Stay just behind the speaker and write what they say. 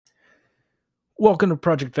Welcome to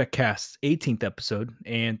Project VetCast's 18th episode,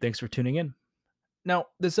 and thanks for tuning in. Now,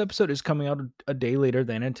 this episode is coming out a day later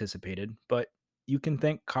than anticipated, but you can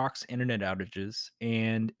thank Cox internet outages.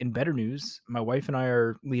 And in better news, my wife and I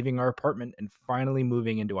are leaving our apartment and finally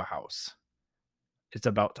moving into a house. It's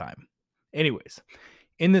about time. Anyways,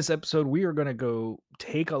 in this episode, we are going to go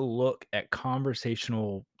take a look at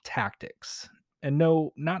conversational tactics. And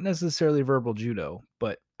no, not necessarily verbal judo,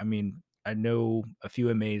 but I know a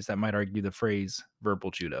few MAs that might argue the phrase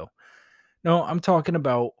verbal judo. No, I'm talking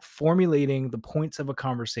about formulating the points of a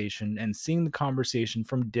conversation and seeing the conversation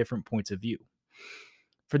from different points of view.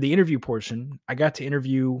 For the interview portion, I got to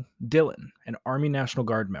interview Dylan, an Army National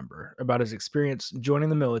Guard member, about his experience joining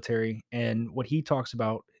the military and what he talks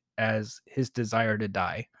about as his desire to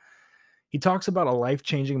die. He talks about a life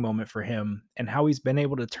changing moment for him and how he's been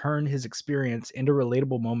able to turn his experience into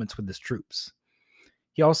relatable moments with his troops.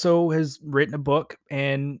 He also has written a book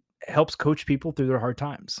and helps coach people through their hard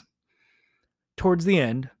times. Towards the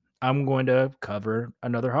end, I'm going to cover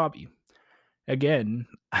another hobby. Again,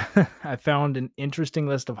 I found an interesting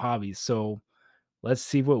list of hobbies, so let's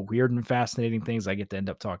see what weird and fascinating things I get to end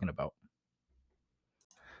up talking about.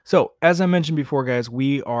 So, as I mentioned before, guys,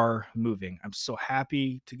 we are moving. I'm so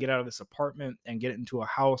happy to get out of this apartment and get into a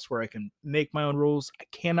house where I can make my own rules. I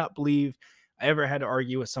cannot believe I ever had to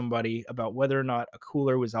argue with somebody about whether or not a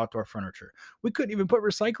cooler was outdoor furniture. We couldn't even put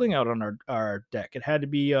recycling out on our deck. It had to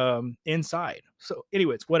be inside. So,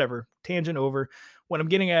 anyways, whatever. Tangent over. What I'm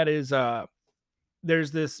getting at is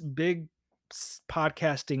there's this big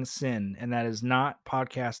podcasting sin, and that is not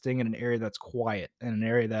podcasting in an area that's quiet and an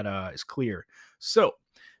area that is clear. So,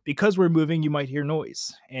 because we're moving, you might hear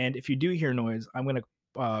noise. And if you do hear noise, I'm going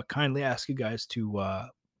to kindly ask you guys to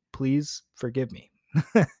please forgive me.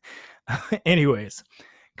 Anyways,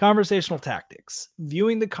 conversational tactics.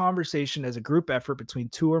 Viewing the conversation as a group effort between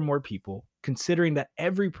two or more people, considering that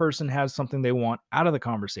every person has something they want out of the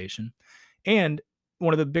conversation, and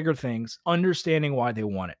one of the bigger things, understanding why they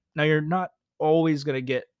want it. Now, you're not always going to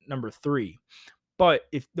get number three, but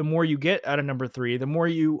if the more you get out of number three, the more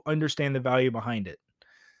you understand the value behind it.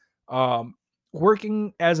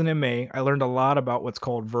 Working as an MA, I learned a lot about what's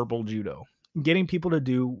called verbal judo, getting people to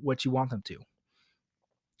do what you want them to.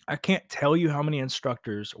 I can't tell you how many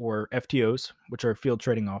instructors or FTOs, which are field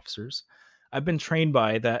training officers, I've been trained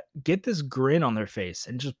by that get this grin on their face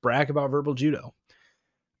and just brag about verbal judo.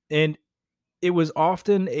 And it was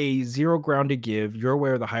often a zero ground to give your way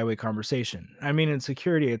or the highway conversation. I mean, in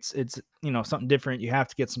security, it's something different. You have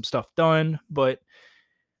to get some stuff done, but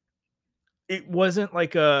it wasn't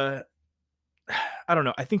like a I don't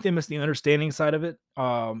know. I think they missed the understanding side of it,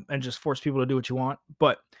 and just force people to do what you want.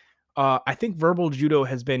 But I think verbal judo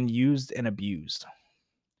has been used and abused.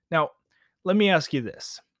 Now, let me ask you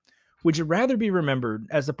this: would you rather be remembered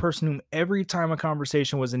as the person whom every time a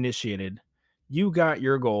conversation was initiated, you got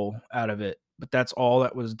your goal out of it, but that's all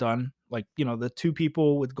that was done? Like, the two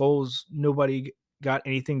people with goals, nobody got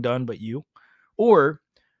anything done but you? Or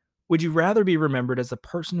would you rather be remembered as the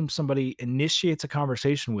person whom somebody initiates a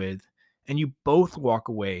conversation with and you both walk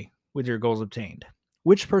away with your goals obtained?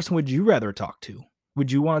 Which person would you rather talk to? Would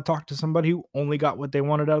you want to talk to somebody who only got what they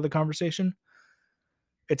wanted out of the conversation?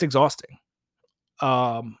 It's exhausting.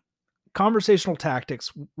 Um, Conversational tactics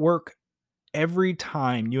work every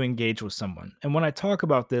time you engage with someone. And when I talk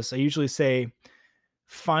about this, I usually say,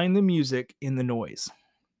 find the music in the noise.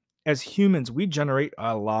 As humans, we generate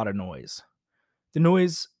a lot of noise. The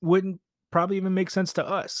noise wouldn't probably even make sense to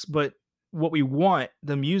us, but what we want,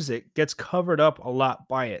 the music, gets covered up a lot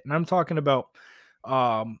by it. And I'm talking about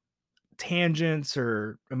um, tangents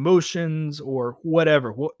or emotions or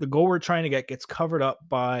whatever. What the goal we're trying to get gets covered up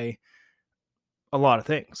by a lot of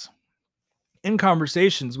things. In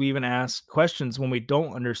conversations, we even ask questions when we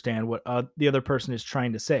don't understand what the other person is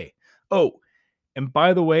trying to say. Oh, and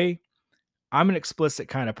by the way, I'm an explicit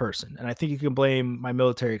kind of person, and I think you can blame my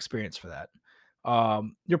military experience for that.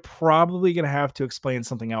 You're probably going to have to explain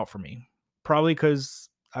something out for me, probably because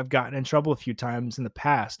I've gotten in trouble a few times in the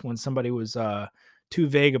past when somebody was too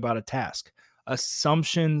vague about a task.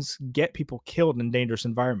 Assumptions get people killed in dangerous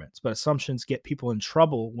environments, but assumptions get people in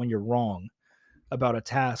trouble when you're wrong about a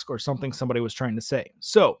task or something somebody was trying to say.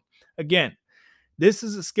 So, again, this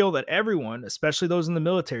is a skill that everyone, especially those in the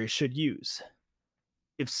military, should use.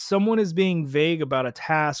 If someone is being vague about a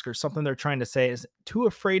task or something they're trying to say, is too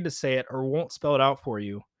afraid to say it or won't spell it out for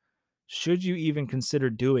you, should you even consider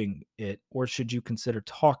doing it, or should you consider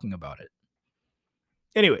talking about it?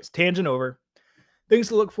 Anyways, tangent over. Things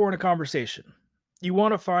to look for in a conversation. You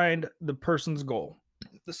want to find the person's goal.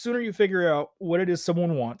 The sooner you figure out what it is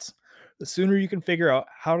someone wants, the sooner you can figure out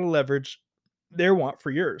how to leverage their want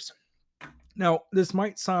for yours. Now, this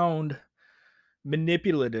might sound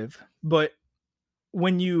manipulative, but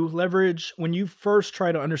when you first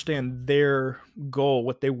try to understand their goal,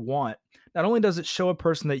 what they want, not only does it show a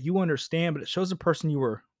person that you understand, but it shows a person you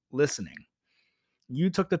were listening. You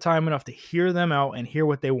took the time enough to hear them out and hear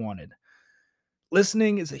what they wanted.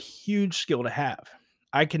 Listening is a huge skill to have.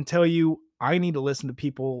 I can tell you, I need to listen to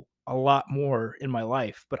people a lot more in my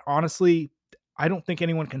life, but honestly, I don't think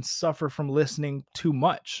anyone can suffer from listening too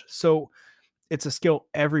much. So it's a skill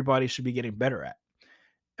everybody should be getting better at.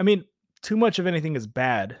 I mean, too much of anything is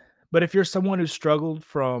bad, but if you're someone who struggled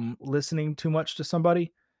from listening too much to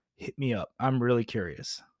somebody, hit me up. I'm really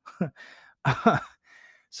curious.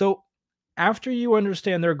 So, after you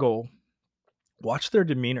understand their goal, watch their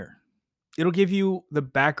demeanor. It'll give you the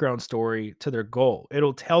background story to their goal.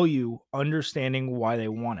 It'll tell you understanding why they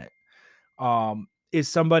want it. Is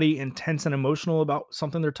somebody intense and emotional about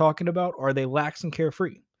something they're talking about, or are they lax and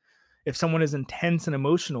carefree? If someone is intense and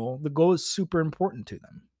emotional, the goal is super important to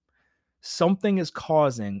them. Something is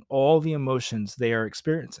causing all the emotions they are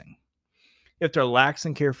experiencing. If they're lax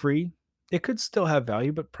and carefree, it could still have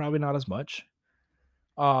value, but probably not as much.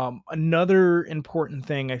 Another important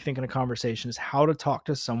thing I think in a conversation is how to talk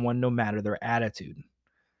to someone no matter their attitude.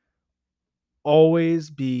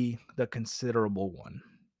 Always be the considerable one.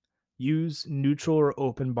 Use neutral or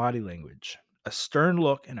open body language. A stern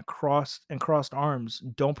look and crossed arms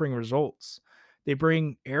don't bring results. They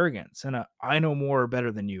bring arrogance and a I know more or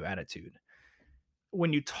better than you attitude.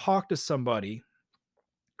 When you talk to somebody,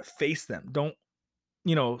 face them. Don't,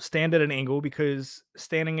 stand at an angle, because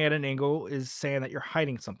standing at an angle is saying that you're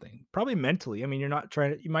hiding something. Probably mentally. I mean, you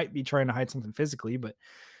might be trying to hide something physically, but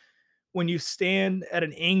when you stand at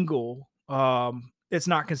an angle, it's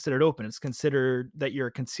not considered open. It's considered that you're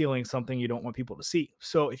concealing something you don't want people to see.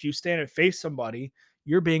 So if you stand and face somebody,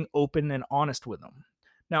 you're being open and honest with them.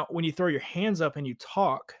 Now, when you throw your hands up and you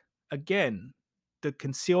talk, again, the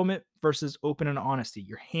concealment versus open and honesty,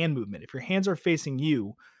 your hand movement. If your hands are facing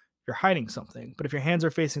you, you're hiding something. But if your hands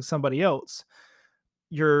are facing somebody else,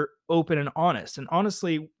 you're open and honest. And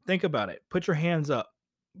honestly, think about it. Put your hands up.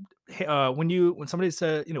 When somebody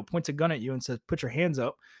says, points a gun at you and says, put your hands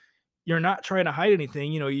up, you're not trying to hide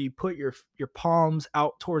anything. You put your palms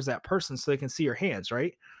out towards that person so they can see your hands,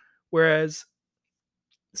 right? Whereas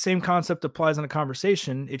same concept applies in a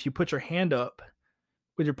conversation. If you put your hand up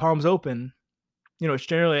with your palms open, it's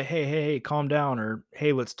generally a, hey, calm down, or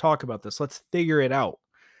hey, let's talk about this. Let's figure it out.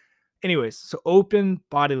 Anyways, so open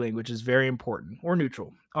body language is very important, or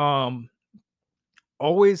neutral.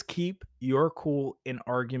 Always keep your cool in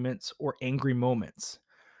arguments or angry moments.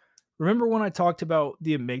 Remember when I talked about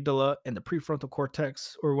the amygdala and the prefrontal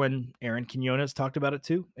cortex, or when Aaron Quinones talked about it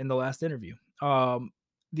too in the last interview?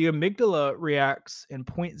 The amygdala reacts in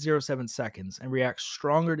 0.07 seconds and reacts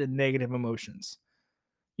stronger to negative emotions.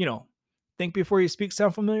 Think before you speak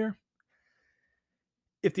sound familiar?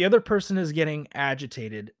 If the other person is getting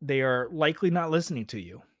agitated, they are likely not listening to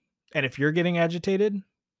you. And if you're getting agitated,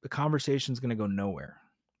 the conversation is going to go nowhere.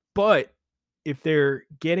 But if they're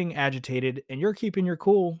getting agitated and you're keeping your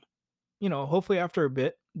cool, hopefully after a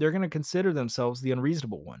bit, they're going to consider themselves the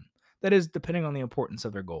unreasonable one. That is, depending on the importance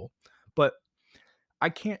of their goal. But I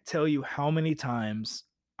can't tell you how many times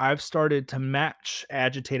I've started to match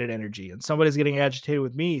agitated energy, and somebody's getting agitated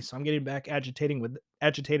with me, so I'm getting back agitated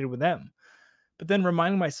with them. But then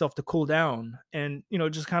reminding myself to cool down and,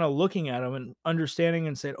 just kind of looking at them and understanding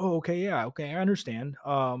and saying, oh, okay, yeah, okay, I understand.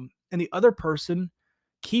 And the other person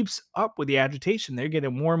keeps up with the agitation. They're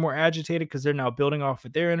getting more and more agitated because they're now building off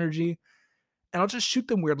of their energy. And I'll just shoot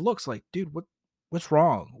them weird looks like, dude, what's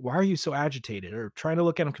wrong? Why are you so agitated? Or trying to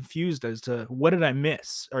look at them confused as to what did I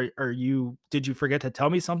miss? Did you forget to tell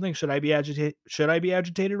me something? Should I be agitated? Should I be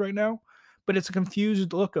agitated right now? But it's a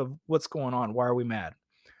confused look of what's going on. Why are we mad?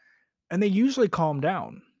 And they usually calm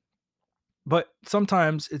down. But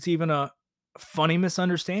sometimes it's even a funny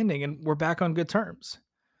misunderstanding and we're back on good terms.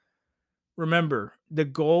 Remember, the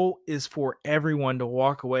goal is for everyone to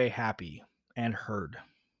walk away happy and heard.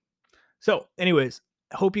 So, anyways,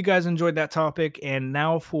 I hope you guys enjoyed that topic. And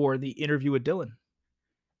now for the interview with Dylan.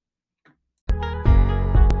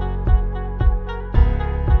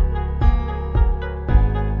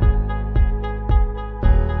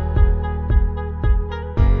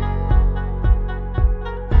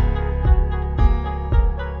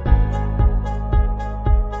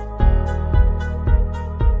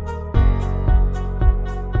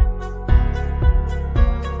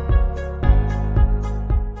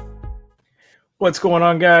 What's going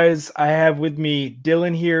on, guys? I have with me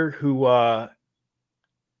Dylan here, who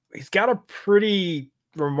he's got a pretty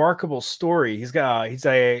remarkable story. He's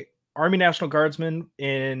a Army National Guardsman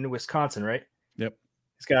in Wisconsin, right? Yep.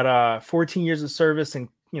 He's got 14 years of service and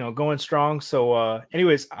going strong. So,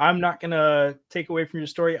 anyways, I'm not gonna take away from your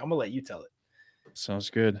story. I'm gonna let you tell it. Sounds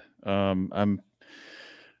good. I'm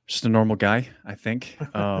just a normal guy, I think.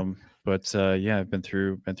 But yeah, I've been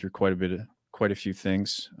through quite a few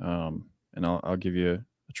things. And I'll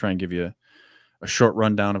try and give you a short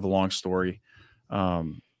rundown of a long story.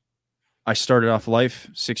 Um, I started off life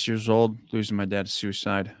 6 years old, losing my dad to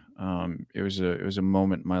suicide. It was a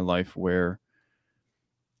moment in my life where,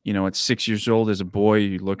 at 6 years old as a boy,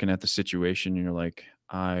 you're looking at the situation and you're like,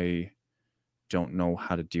 I don't know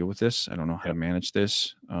how to deal with this. I don't know how to Yep. manage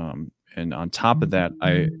this. And on top of that,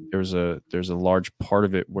 there's a large part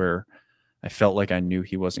of it where I felt like I knew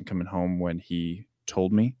he wasn't coming home when he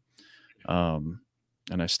told me. Um,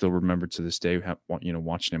 and I still remember to this day,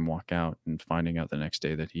 watching him walk out and finding out the next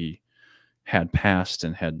day that he had passed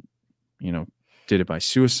and had, you know, did it by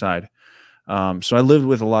suicide. So I lived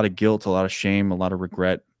with a lot of guilt, a lot of shame, a lot of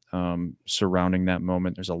regret surrounding that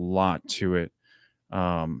moment. There's a lot to it.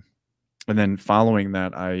 Um, and then following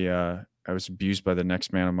that, I was abused by the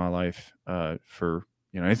next man in my life for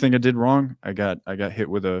anything I did wrong. I got hit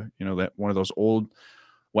with that one of those old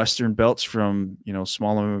Western belts from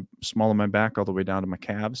small of my back all the way down to my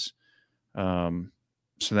calves. Um,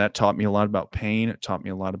 so that taught me a lot about pain. It taught me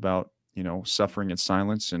a lot about suffering in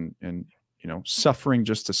silence and suffering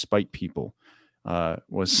just to spite people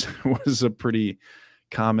was was a pretty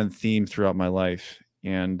common theme throughout my life.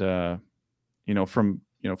 And from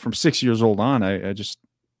 6 years old on, I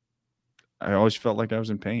always felt like I was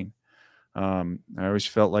in pain. I always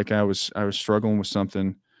felt like I was struggling with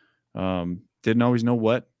something. Didn't always know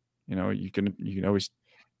what. You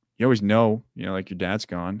always know, like your dad's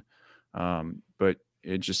gone. But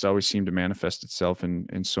it just always seemed to manifest itself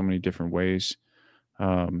in so many different ways.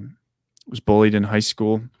 Was bullied in high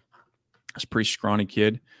school. I was a pretty scrawny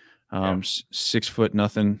kid. Yeah. 6 foot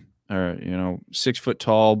nothing, or 6 foot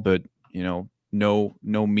tall, but no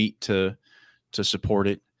meat to support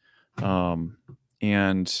it.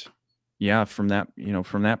 And yeah, from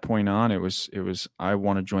that point on, it was I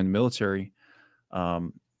want to join the military.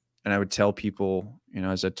 And I would tell people,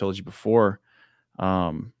 as I told you before,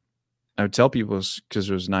 um, I would tell people because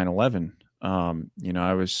it was 9/11.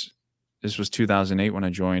 This was 2008 when I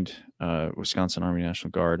joined Wisconsin Army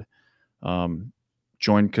National Guard. Um,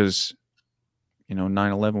 Joined because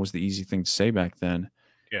 9/11 was the easy thing to say back then.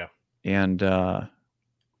 Yeah. And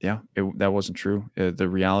yeah, that wasn't true. The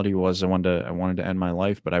reality was I wanted to end my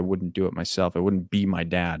life, but I wouldn't do it myself. I wouldn't be my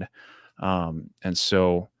dad. And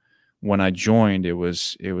so when I joined, it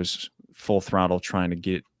was full throttle trying to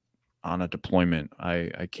get on a deployment.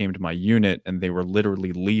 I came to my unit and they were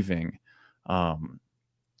literally leaving. Um,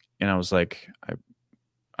 and I was like,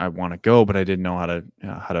 I want to go, but I didn't know how to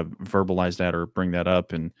verbalize that or bring that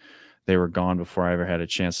up. And they were gone before I ever had a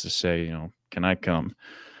chance to say, can I come?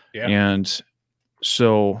 Yeah. And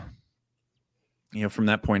so, from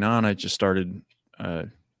that point on, I just started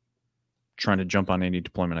trying to jump on any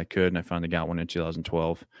deployment I could. And I finally got one in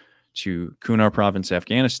 2012 to Kunar province,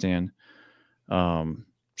 Afghanistan.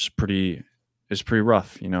 It's pretty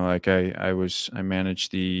rough. Like I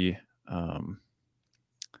managed um,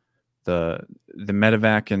 the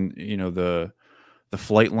medevac and the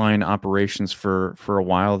flight line operations for a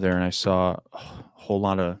while there, and I saw a whole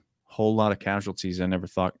lot of casualties I never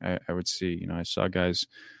thought I would see. I saw guys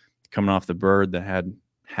coming off the bird that had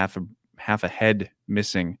half a head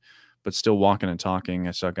missing, but still walking and talking.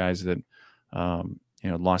 I saw guys that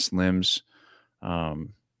lost limbs,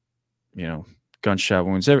 um, gunshot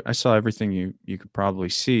wounds. I saw everything you could probably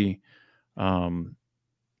see, um,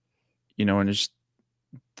 and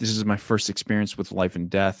this is my first experience with life and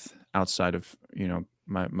death outside of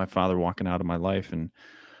my father walking out of my life. And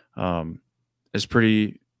um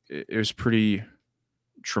it was pretty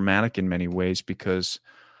traumatic in many ways because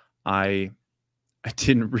i I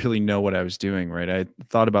didn't really know what I was doing. Right, I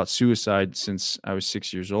thought about suicide since I was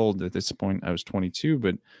 6 years old. At this point I was 22,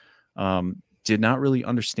 but did not really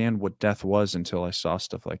understand what death was until I saw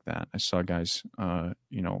stuff like that. I saw guys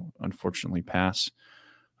unfortunately pass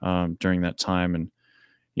during that time. And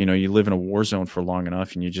you live in a war zone for long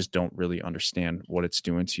enough and you just don't really understand what it's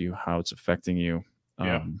doing to you, how it's affecting you.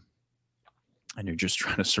 Yeah. Um, and you're just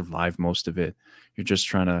trying to survive most of it. You're just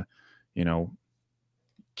trying to, you know,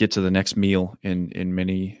 get to the next meal in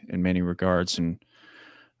many regards. And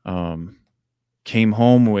um, came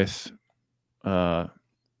home with uh,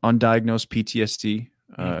 undiagnosed PTSD.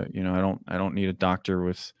 Mm. I don't need a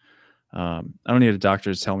doctor I don't need a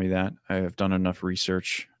doctor to tell me that. I have done enough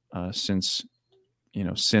research since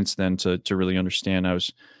then to really understand. I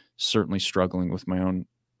was certainly struggling with my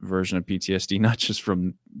version of PTSD, not just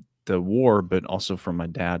from the war, but also from my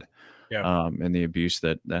dad, Yeah. and the abuse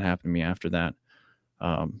that happened to me after that.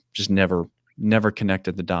 Just never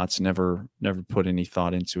connected the dots, never put any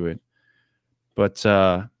thought into it. But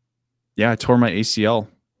yeah, I tore my ACL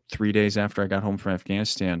 3 days after I got home from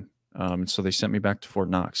Afghanistan. And so they sent me back to Fort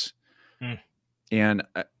Knox. Mm. And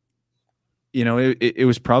it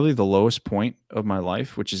was probably the lowest point of my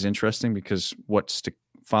life, which is interesting because what's to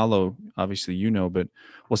follow, obviously, but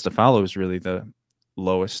what's to follow is really the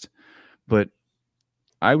lowest. But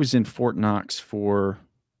I was in Fort Knox for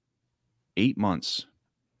 8 months,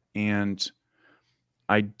 and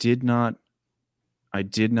I did not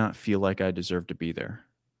feel like I deserved to be there.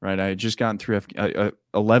 Right. I had just gotten through a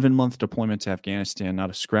 11-month deployment to Afghanistan, not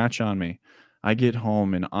a scratch on me. I get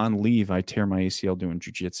home, and on leave, I tear my ACL doing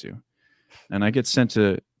jujitsu. And I get sent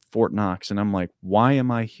to Fort Knox, and I'm like, why am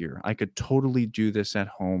I here? I could totally do this at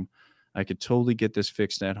home. I could totally get this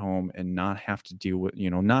fixed at home and not have to deal with,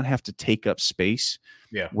 not have to take up space.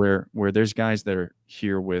 Yeah. Where there's guys that are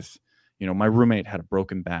here with, my roommate had a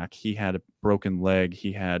broken back. He had a broken leg.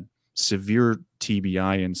 He had severe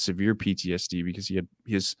TBI and severe PTSD because he had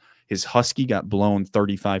his husky got blown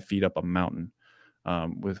 35 feet up a mountain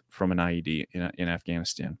from an IED in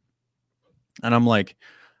Afghanistan. And I'm like,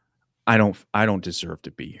 I don't deserve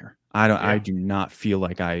to be here. I do not feel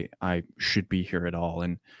like I should be here at all.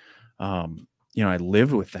 And I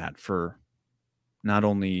lived with that for not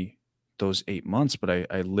only those 8 months, but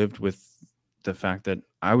I lived with the fact that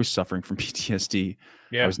I was suffering from PTSD.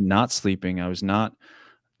 Yeah. I was not sleeping. I was not,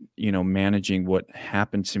 managing what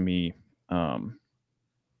happened to me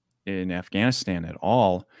in Afghanistan at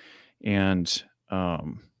all. And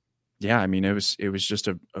yeah, I mean, it was just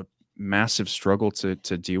a massive struggle to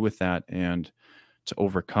deal with that and to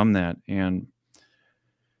overcome that. And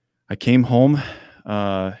I came home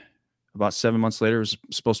about 7 months later. It was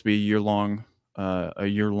supposed to be a year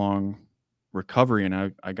long recovery, and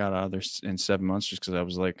I got out of there in 7 months just because I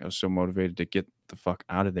was so motivated to get the fuck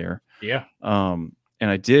out of there. Yeah. And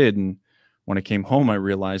I did. And when I came home, I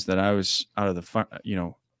realized that I was out of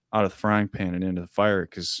the frying pan and into the fire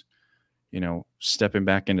because, stepping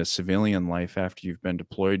back into civilian life after you've been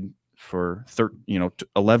deployed for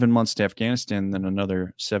 11 months to Afghanistan, then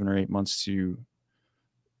another 7 or 8 months to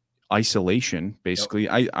isolation. Basically,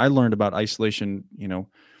 yep. I learned about isolation,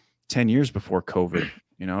 10 years before COVID.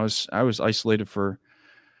 I was isolated for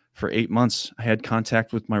 8 months. I had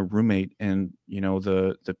contact with my roommate and,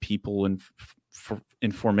 the people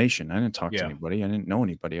in formation. I didn't talk to anybody. I didn't know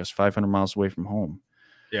anybody. I was 500 miles away from home.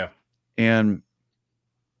 Yeah. And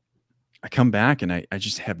I come back and I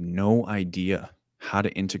just have no idea how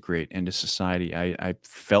to integrate into society. I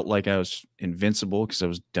felt like I was invincible because I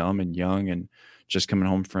was dumb and young and just coming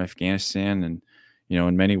home from Afghanistan. And,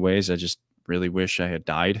 in many ways, I just really wish I had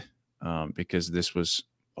died because this was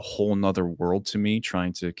a whole nother world to me,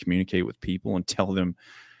 trying to communicate with people and tell them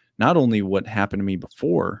not only what happened to me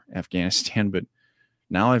before Afghanistan, but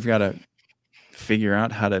now I've got to figure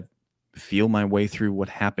out how to feel my way through what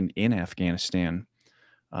happened in Afghanistan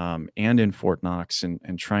and in Fort Knox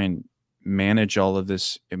and try and manage all of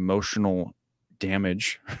this emotional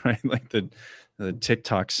damage, right? Like the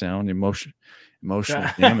TikTok sound, emotional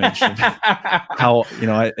damage. How,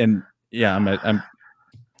 I'm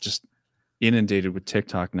just inundated with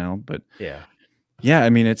TikTok now, but yeah, I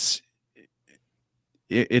mean,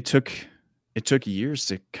 it took years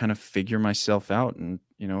to kind of figure myself out, and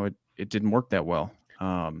it didn't work that well.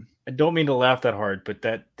 I don't mean to laugh that hard, but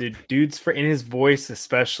that the dude's in his voice,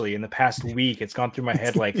 especially in the past week, it's gone through my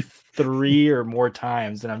head like 3 or more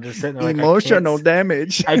times, and I'm just sitting there like emotional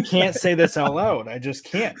damage. I can't say this out loud. I just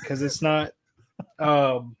can't because it's not.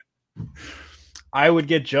 I would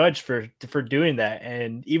get judged for doing that,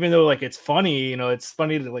 and even though like it's funny, it's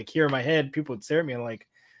funny to like hear in my head, people would stare at me and like,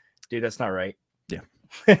 dude, that's not right. Yeah.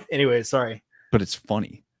 Anyway, sorry. But it's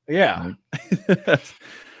funny. Yeah.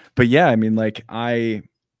 But yeah, I mean, like after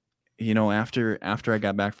I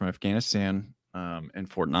got back from Afghanistan and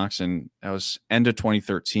Fort Knox, and that was end of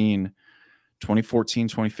 2013, 2014,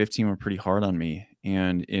 2015 were pretty hard on me.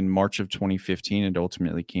 And in March of 2015, it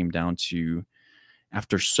ultimately came down to,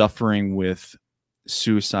 after suffering with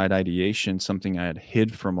suicide ideation, something I had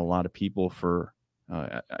hid from a lot of people for,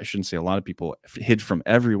 I shouldn't say a lot of people, hid from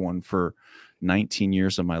everyone for 19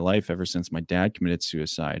 years of my life, ever since my dad committed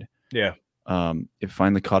suicide. Yeah. It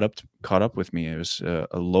finally caught up with me. It was a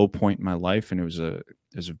low point in my life, and it was a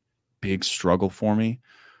big struggle for me.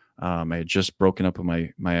 I had just broken up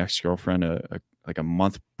with my ex-girlfriend like a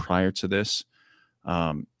month prior to this.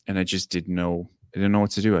 And I just didn't know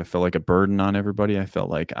what to do. I felt like a burden on everybody. I felt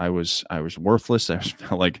like I was worthless.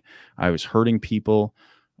 Felt like I was hurting people.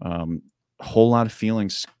 A whole lot of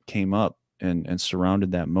feelings came up and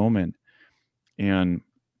surrounded that moment. And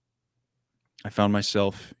I found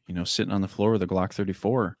myself, sitting on the floor with a Glock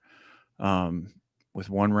 34, um, with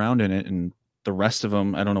one round in it, and the rest of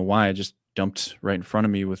them, I don't know why, I just dumped right in front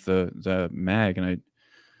of me with the mag, and I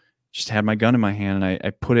just had my gun in my hand, and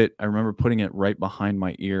I remember putting it right behind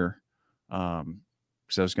my ear,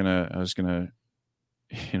 because I was gonna,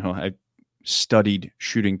 I studied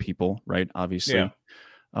shooting people, right? Yeah. Obviously,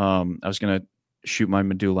 I was gonna shoot my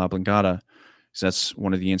medulla oblongata, because that's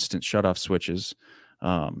one of the instant shutoff switches.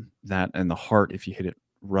 That and the heart, if you hit it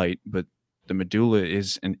right, but the medulla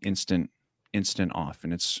is an instant off,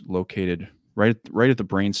 and it's located right at the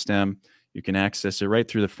brain stem. You can access it right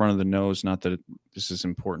through the front of the nose. Not that this is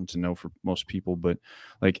important to know for most people, but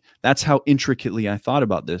like that's how intricately I thought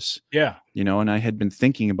about this, Yeah. and I had been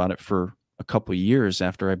thinking about it for a couple of years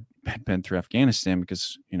after I had been through Afghanistan,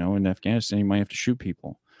 because in Afghanistan you might have to shoot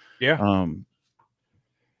people. Yeah. Um,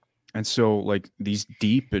 and so like these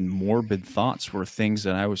deep and morbid thoughts were things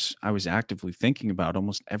that I was actively thinking about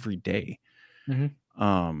almost every day. Hmm.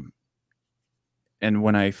 Um, and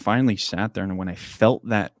when I finally sat there and when I felt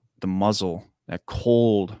the muzzle, that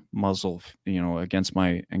cold muzzle, against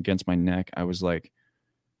my neck, I was like,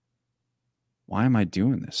 why am I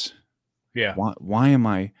doing this? Yeah. Why am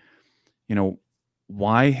I, you know,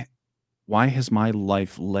 why why has my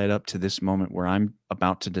life led up to this moment where I'm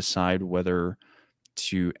about to decide whether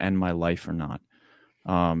to end my life or not?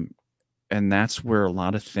 Um, and that's where a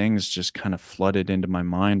lot of things just kind of flooded into my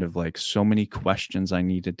mind, of like so many questions I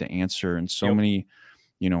needed to answer, and so Yep. many,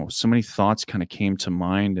 so many thoughts kind of came to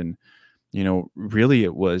mind. And really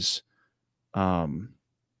um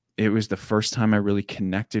it was the first time I really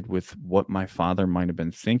connected with what my father might have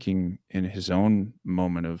been thinking in his own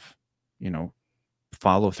moment of, you know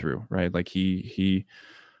follow through, right? Like he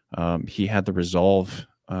had the resolve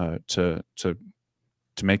to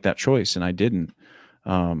make that choice, and I didn't.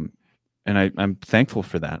 um and I'm thankful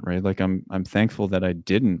for that, right? Like I'm thankful that I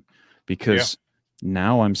didn't, Yeah. because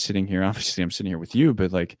now I'm sitting here. Obviously, I'm sitting here with you,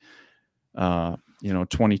 but like,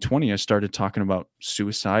 2020, I started talking about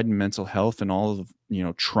suicide and mental health and all of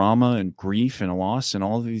trauma and grief and loss and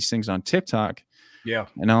all of these things on TikTok. Yeah.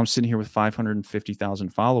 And now I'm sitting here with 550,000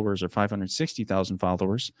 followers, or 560,000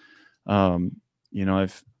 followers. Um, you know,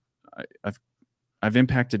 I've I- I've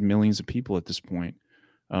impacted millions of people at this point.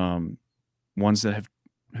 Um, Ones that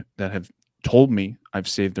have told me I've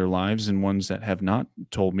saved their lives, and ones that have not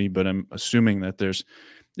told me. But I'm assuming that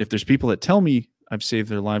if there's people that tell me I've saved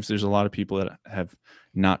their lives, there's a lot of people that have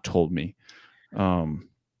not told me. Um,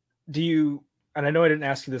 Do you, and I know I didn't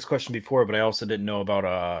ask you this question before, but I also didn't know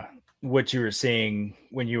about what you were seeing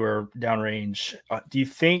when you were downrange. Do you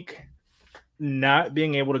think not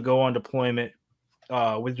being able to go on deployment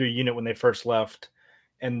with your unit when they first left,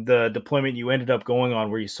 and the deployment you ended up going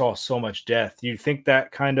on where you saw so much death, do you think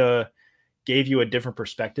that kind of gave you a different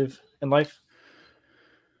perspective in life?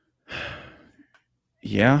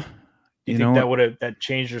 yeah, Do you think that would have that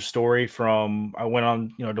changed your story from I went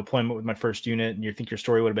on, deployment with my first unit, and you think your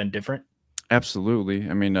story would have been different? absolutely.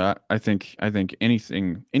 I mean, I think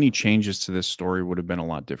any changes to this story would have been a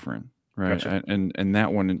lot different, right? Gotcha. And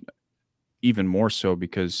that one even more so,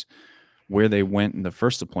 because where they went in the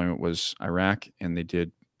first deployment was Iraq, and they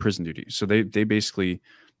did prison duty. So they basically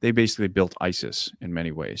built ISIS in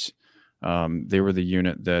many ways. They were the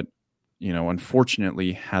unit that,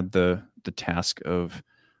 unfortunately had the task of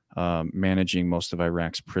managing most of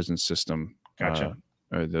Iraq's prison system, Gotcha.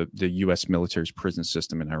 or the U.S. military's prison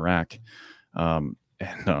system in Iraq. And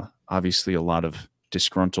obviously, a lot of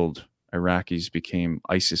disgruntled Iraqis became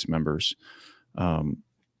ISIS members. Um,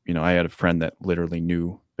 I had a friend that literally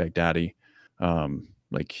knew Baghdadi.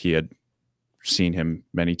 Like he had seen him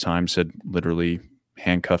many times, had literally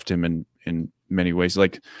handcuffed him in many ways.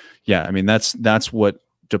 Like, yeah, I mean that's what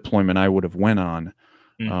deployment I would have went on.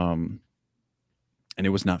 Mm. Um, and it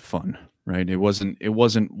was not fun, right? It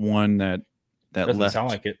wasn't one that Doesn't sound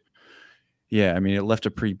left. like it. Yeah, I mean, it left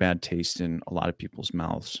a pretty bad taste in a lot of people's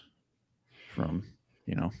mouths from,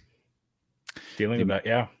 you know, Feeling it, about,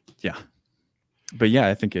 yeah. yeah. But yeah,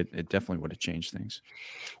 I think it definitely would have changed things.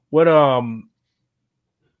 What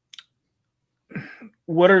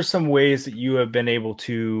what are some ways that you have been able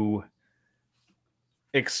to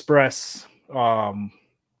express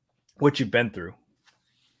what you've been through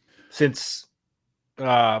since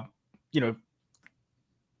uh you know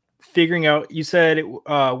figuring out, you said it,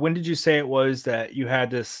 when did you say it was that you had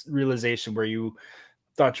this realization where you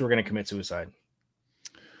thought you were going to commit suicide?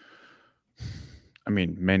 I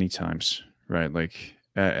mean, many times, right? Like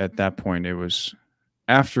at that point, it was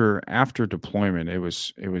after deployment, it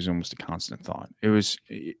was almost a constant thought. It was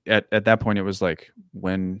at that point, it was like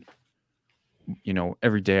when,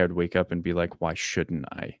 every day I'd wake up and be like, why shouldn't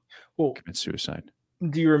I Well, commit suicide?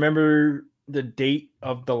 do you remember the date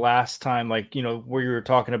of the last time, like, where you were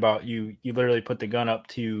talking about you literally put the gun up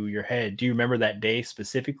to your head? Do you remember that day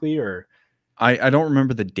specifically, or? I don't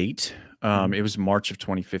remember the date. Mhm. It was March of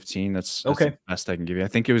 2015. That's the Okay. best I can give you. I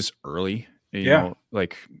think it was early, Yeah.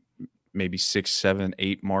 like maybe 6, 7,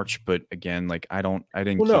 8 March. But again, like I didn't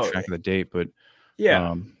Well, keep no. track of the date. But Yeah.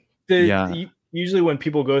 um, The yeah, u Usually when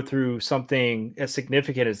people go through something as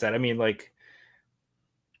significant as that, I mean, like,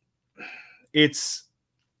 it's,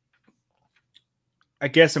 I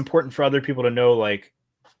guess, important for other people to know, like,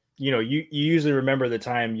 you usually remember the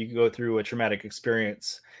time you go through a traumatic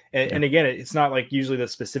experience. And, yeah, again, it's not like usually the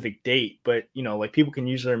specific date, but like people can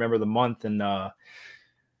usually remember the month. And I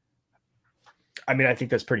mean, I think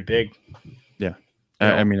that's pretty big, yeah. you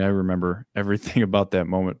I know. mean, I remember everything about that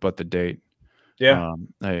moment, but the date. Yeah.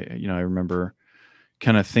 I remember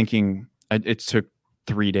kind of thinking. It took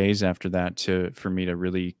 3 days after that for me to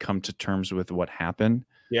really come to terms with what happened,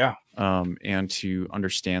 Yeah. and to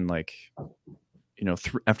understand, like,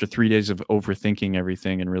 after 3 days of overthinking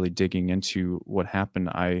everything and really digging into what happened,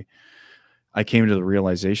 I came to the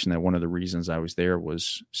realization that one of the reasons I was there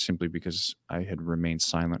was simply because I had remained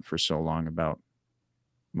silent for so long about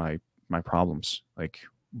my my problems. Like,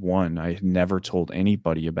 one, I had never told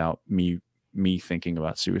anybody about me thinking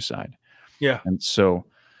about suicide. Yeah. And so,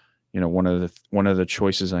 one of the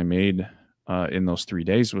choices I made in those 3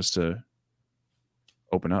 days was to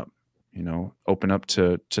open up. Open up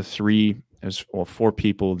to three as well, four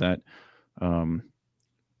people that um,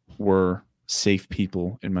 were safe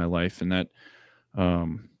people in my life, and that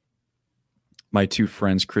um, my two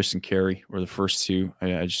friends, Chris and Carrie, were the first two.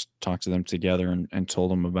 I just talked to them together and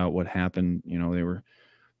told them about what happened. They were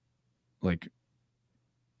like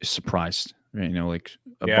surprised, right? Like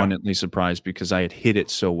Yeah. abundantly surprised because I had hid it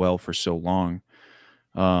so well for so long.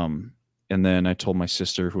 Um, and then I told my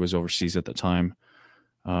sister, who was overseas at the time.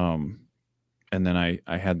 Um, and then I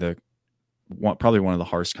had probably one of the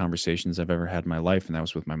hardest conversations I've ever had in my life, and that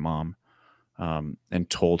was with my mom, and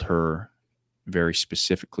told her very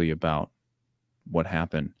specifically about what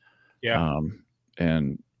happened. Yeah. Um,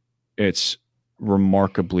 and it's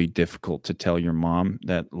remarkably difficult to tell your mom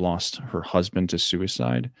that lost her husband to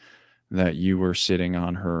suicide that you were sitting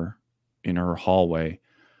in her hallway,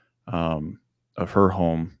 um, of her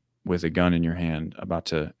home with a gun in your hand about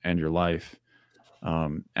to end your life,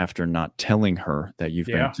 after not telling her that you've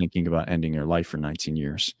been Yeah. thinking about ending your life for 19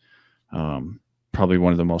 years. Probably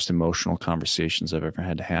one of the most emotional conversations I've ever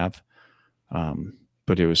had to have.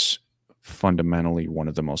 But it was fundamentally one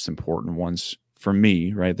of the most important ones for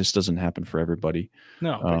me, right? This doesn't happen for everybody.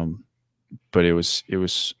 No, but Um, but it was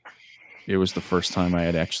the first time I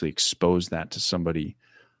had actually exposed that to somebody,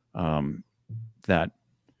 um, that,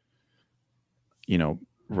 you know,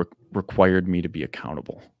 required me to be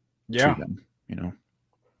accountable to yeah. them,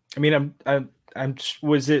 I mean,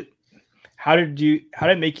 was it, how did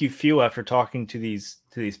it make you feel after talking to these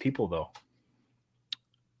people though?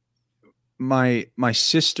 My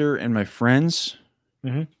sister and my friends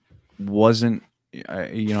Hmm. wasn't,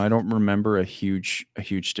 I don't remember a huge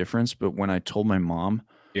difference, but when I told my mom,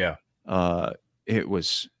 Yeah. uh, it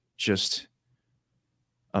was just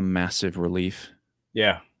a massive relief.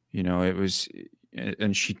 Yeah. It was,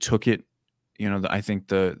 and she took it, I think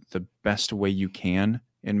the best way you can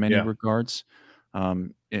in many Yeah. regards.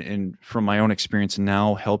 And from my own experience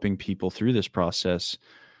now helping people through this process,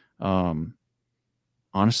 um,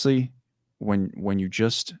 honestly, when you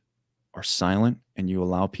just are silent and you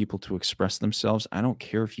allow people to express themselves, I don't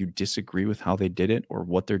care if you disagree with how they did it or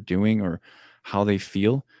what they're doing or how they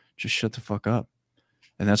feel, just shut the fuck up.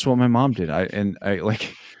 And that's what my mom did. I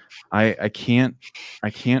like I can't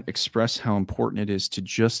express how important it is to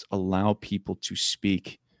just allow people to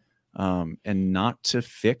speak, and not to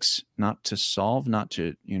fix, not to solve, not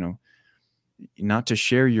to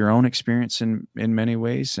share your own experience in many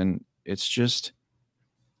ways. And it's just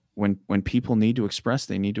when people need to express,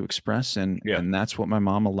 they need to express, and Yeah. and that's what my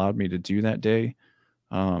mom allowed me to do that day.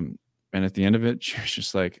 Um, and at the end of it, she was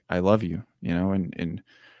just like, "I love you," and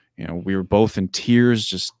we were both in tears,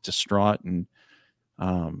 just distraught, and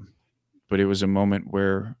um, but it was a moment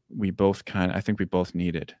where I think we both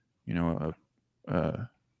needed,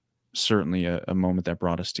 certainly a moment that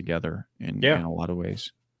brought us together in Yeah. a lot of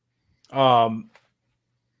ways. Um,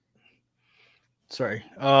 Sorry.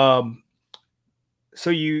 So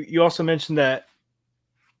you also mentioned that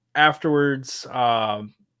afterwards, I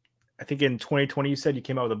think in 2020 you said you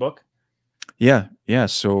came out with a book. Yeah, yeah.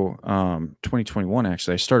 So, 2021,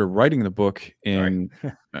 actually, I started writing the book Sorry. in.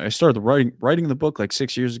 I started writing the book like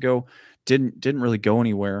 6 years ago. Didn't really go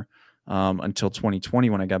anywhere until 2020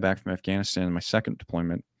 when I got back from Afghanistan in my second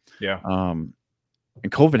deployment. Yeah. Um,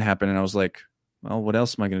 and COVID happened, and I was like, well, what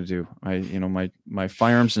else am I going to do? My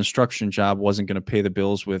firearms instruction job wasn't going to pay the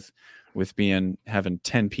bills with being having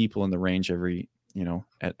 10 people in the range every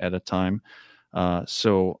at a time.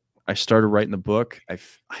 So I started writing the book. I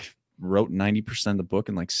wrote 90% of the book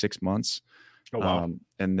in like 6 months. Oh, wow.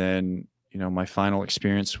 And then, my final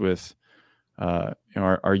experience with,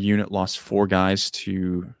 our unit lost 4 guys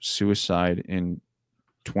to suicide in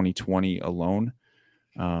 2020 alone.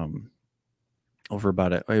 Um, it was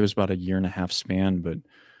about a year and a half span, but,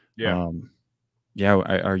 Yeah. um, yeah,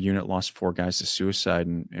 our unit lost 4 guys to suicide,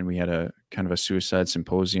 and we had a kind of a suicide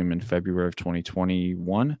symposium in February of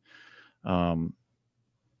 2021. Um,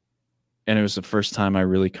 and it was the first time I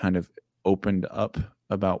really kind of opened up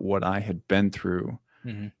about what I had been through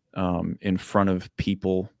Mhm. in front of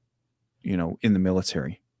people, in the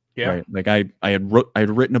military, Yeah. right? Like I had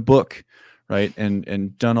written a book, right,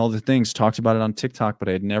 and done all the things, talked about it on TikTok, but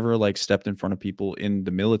I had never like stepped in front of people in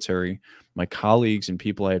the military, my colleagues and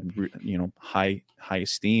people I had high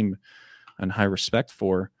esteem and high respect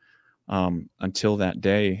for, until that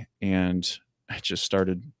day, and I just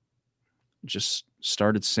started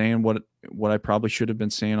saying what I probably should have been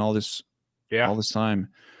saying Yeah. all this time,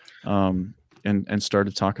 um, and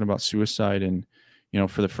started talking about suicide. And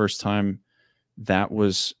for the first time, that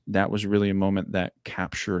was really a moment that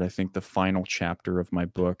captured, I think, the final chapter of my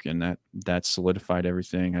book, and that solidified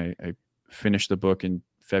everything. I finished the book in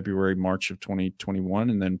February, March of 2021,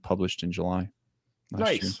 and then published in July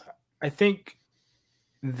last year. Nice. I think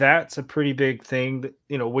that's a pretty big thing that,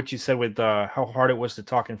 what you said with how hard it was to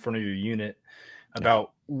talk in front of your unit Yeah,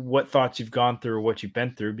 about what thoughts you've gone through, what you've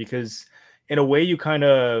been through, because in a way you kind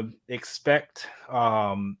of expect,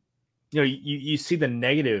 you see the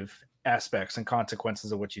negative aspects and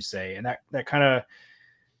consequences of what you say. And that kind of,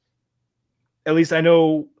 at least I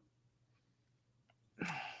know,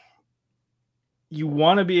 you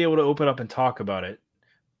want to be able to open up and talk about it,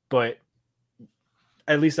 but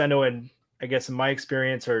at least I know, I guess in my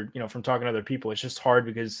experience, or from talking to other people, it's just hard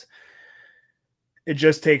because it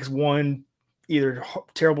just takes one either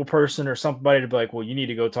terrible person or somebody to be like, well, you need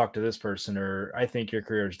to go talk to this person, or I think your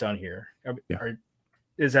career is done here. yeah.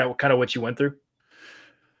 Is that kind of what you went through?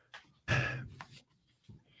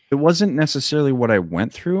 It wasn't necessarily what I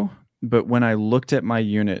went through, but when I looked at my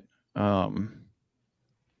unit, um,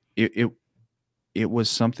 it it was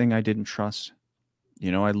something I didn't trust.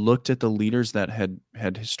 I looked at the leaders that had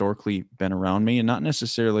historically been around me, and not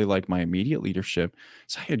necessarily like my immediate leadership.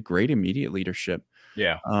 So I had great immediate leadership,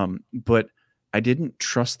 Yeah. but I didn't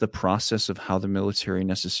trust the process of how the military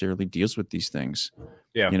necessarily deals with these things.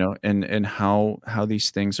 Yeah. And how these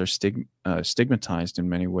things are stigmatized in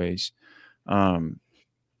many ways. Um,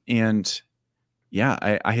 and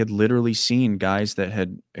yeah, I had literally seen guys that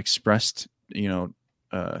had expressed,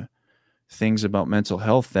 uh, things about mental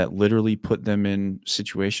health that literally put them in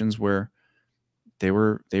situations where they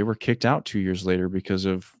were kicked out 2 years later because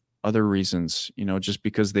of other reasons, just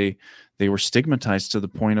because they were stigmatized to the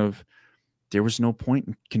point of there was no point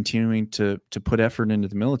in continuing to put effort into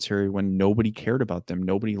the military when nobody cared about them,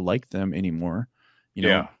 nobody liked them anymore.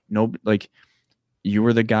 Yeah. No, like, you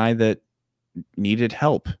were the guy that needed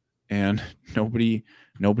help, and nobody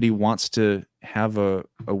wants to have a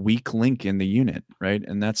weak link in the unit, right?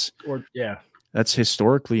 And Or yeah. that's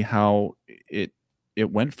historically how it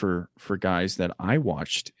went for guys that I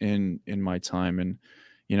watched in my time. And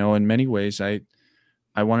in many ways, I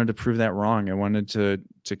wanted to prove that wrong. I wanted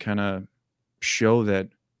to kind of show that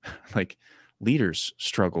like leaders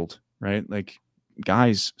struggled, right? Like,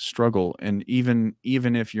 guys struggle, and even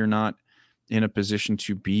if you're not in a position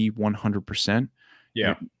to be 100%, you're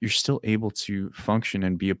Yeah. you're still able to function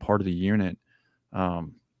and be a part of the unit.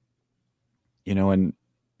 um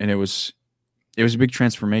and it was a big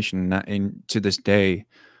transformation. And to this day,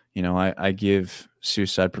 I give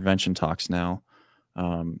suicide prevention talks now,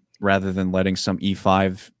 rather than letting some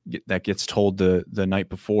E5 that gets told the night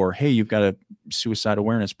before, hey, you've got a suicide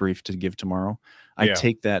awareness brief to give tomorrow. Yeah. I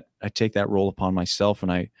take that role upon myself,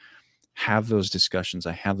 and I have those discussions.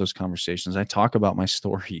 I have those conversations. I talk about my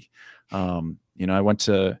story. I went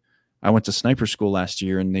to sniper school last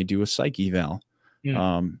year, and they do a psych eval.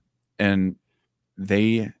 Mm. And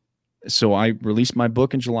they so I released my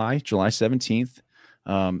book in July 17th.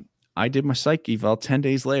 I did my psych eval 10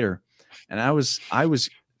 days later, and I was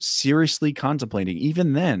seriously contemplating.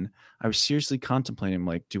 Even then, I was seriously contemplating,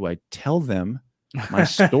 like, do I tell them my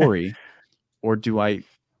story, or do I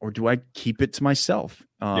or do I keep it to myself?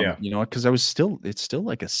 Yeah. You know, because it's still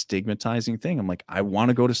like a stigmatizing thing. I'm like, I want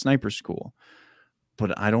to go to sniper school,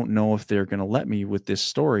 but I don't know if they're going to let me with this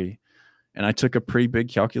story. And I took a pretty big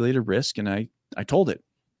calculated risk, and I told it.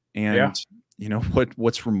 Yeah. And you know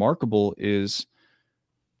what's remarkable is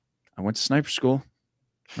I went to sniper school,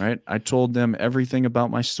 right? I told them everything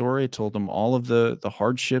about my story. I told them all of the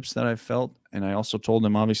hardships that I felt, and I also told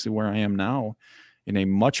them obviously where I am now, in a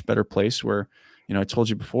much better place. Where, you know, I told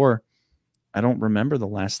you before, I don't remember the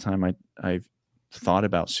last time I've thought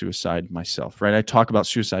about suicide myself, right? I talk about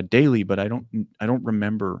suicide daily, but I don't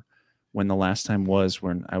remember when the last time was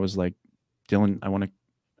when I was like, Dylan,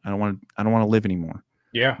 I don't want to live anymore.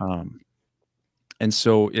 Yeah. Um, and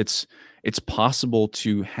so it's possible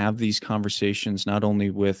to have these conversations not only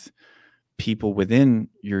with people within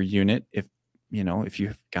your unit, if you know, if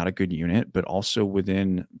you've got a good unit, but also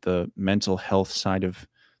within the mental health side of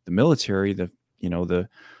the military, the, you know, the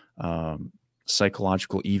um,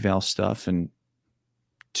 psychological eval stuff, and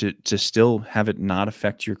to still have it not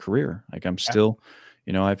affect your career. Like I'm Yeah. still,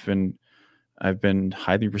 you know, I've been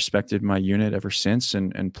highly respected in my unit ever since,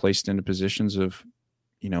 and placed into positions of,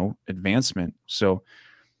 you know, advancement. So,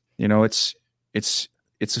 you know, it's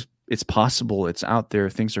it's possible. It's out there.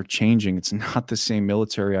 Things are changing. It's not the same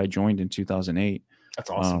military I joined in 2008. That's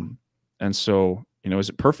awesome. Um, and so, you know, is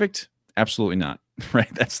it perfect? Absolutely not. Right?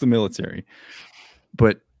 That's the military.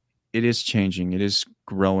 But it is changing. It is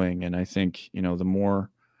growing. And I think, you know, the more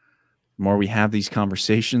we have these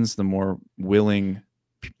conversations, the more willing,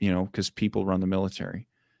 you know, because people run the military,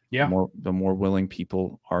 Yeah. the more willing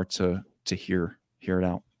people are to hear it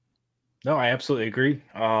out. No, I absolutely agree.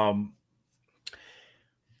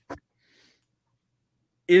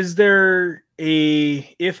 Is there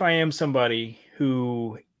a if I am somebody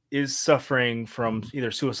who is suffering from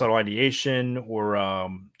either suicidal ideation or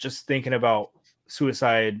just thinking about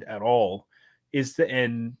suicide at all, is the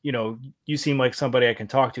and you know you seem like somebody I can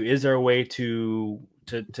talk to. Is there a way to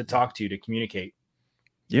talk to you to communicate?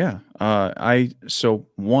 Yeah. So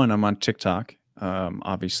one, I'm on TikTok.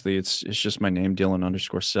 Obviously it's just my name, Dylan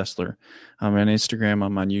underscore Sessler. I'm on Instagram,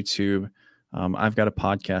 I'm on YouTube. I've got a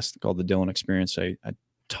podcast called The Dylan Experience. I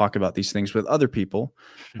talk about these things with other people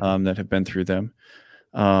that have been through them.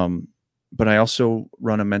 Um, but I also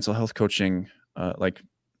run a mental health coaching like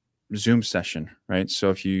Zoom session, right? So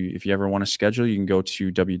if you ever want to schedule, you can go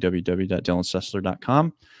to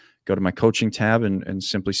www.dylensessler.com, go to my coaching tab, and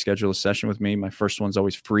simply schedule a session with me. My first one's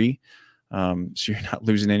always free. So you're not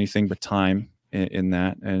losing anything but time in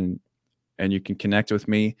that. And you can connect with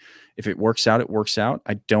me. If it works out, it works out.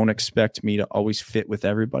 I don't expect me to always fit with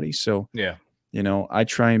everybody. So, Yeah. you know, I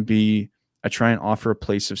try and offer a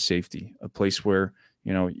place of safety, a place where,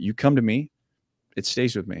 you know, you come to me, it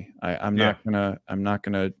stays with me. Yeah. I'm not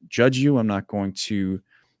gonna judge you. I'm not going to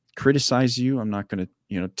criticize you. I'm not gonna,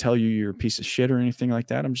 you know, tell you you're a piece of shit or anything like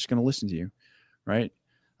that. I'm just gonna listen to you. Right.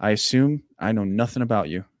 I assume I know nothing about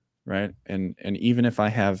you. Right. And even if I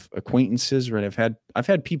have acquaintances, right, I've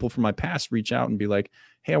had people from my past reach out and be like,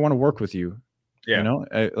 hey, I want to work with you. You Yeah. know,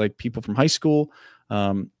 like people from high school.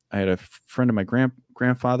 I had a friend of my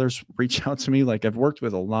grandfather's reach out to me. Like I've worked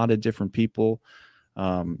with a lot of different people,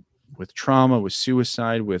 um, with trauma, with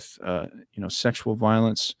suicide, with you know, sexual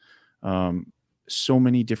violence, um, so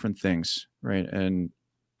many different things, right? And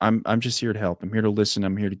I'm just here to help. I'm here to listen.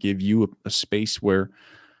 I'm here to give you a space where,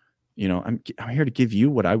 you know, I'm here to give you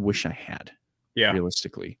what I wish I had, Yeah.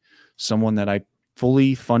 realistically. Someone that I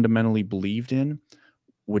fully fundamentally believed in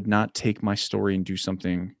would not take my story and do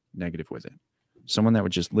something negative with it. Someone that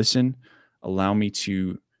would just listen, allow me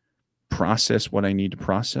to process what I need to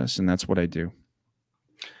process, and that's what I do.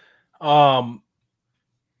 Um,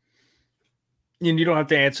 and you don't have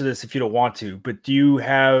to answer this if you don't want to, but do you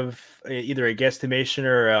have either a guesstimation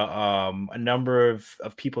or a number of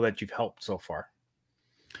people that you've helped so far?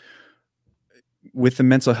 With the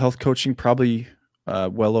mental health coaching, probably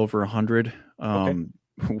well over 100. Okay.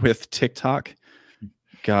 With TikTok,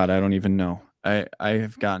 God, I don't even know. I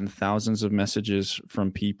have gotten thousands of messages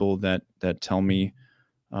from people that tell me,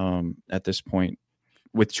 at this point,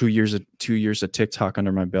 with 2 years of TikTok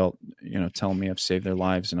under my belt, you know, telling me I've saved their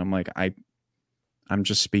lives, and I'm like, I'm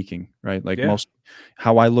just speaking, right? Like Yeah. most,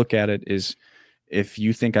 how I look at it is, if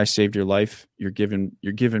you think I saved your life, you're giving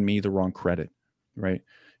me the wrong credit, right?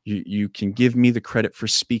 You can give me the credit for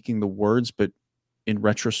speaking the words, but in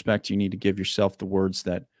retrospect, you need to give yourself the words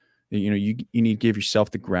that, you know, you need to give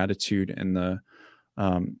yourself the gratitude and the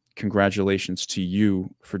congratulations to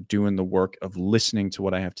you for doing the work of listening to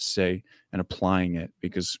what I have to say and applying it,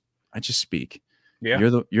 because I just speak. Yeah.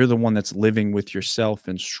 You're the one that's living with yourself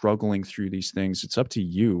and struggling through these things. It's up to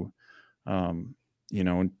you. Um,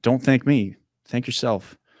 and don't thank me, thank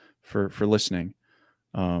yourself for listening.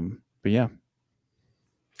 But yeah,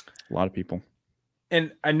 a lot of people.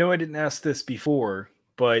 And I know I didn't ask this before,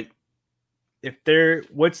 but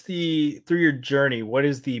what's through your journey, what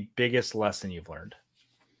is the biggest lesson you've learned?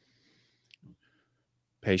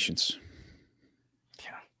 Patience.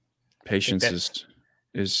 Yeah. I think Patience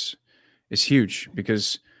that's is huge,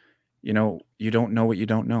 because you don't know what you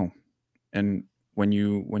don't know. And when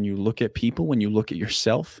you look at people, when you look at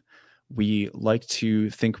yourself, we like to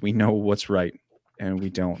think we know what's right, and we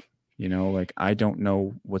don't. Like, I don't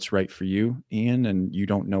know what's right for you, Ian, and you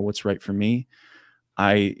don't know what's right for me.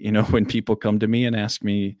 When people come to me and ask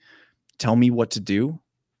me, tell me what to do,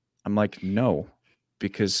 I'm like, no,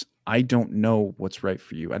 because I don't know what's right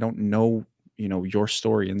for you. I don't know, your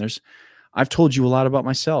story. And I've told you a lot about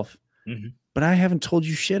myself, Mhm. but I haven't told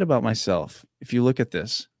you shit about myself. If you look at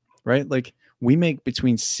this, right? Like, we make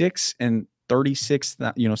between 6,000 and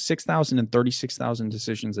 36,000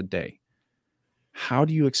 decisions a day. How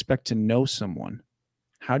do you expect to know someone?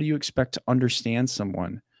 How do you expect to understand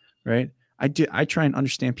someone? Right? I try and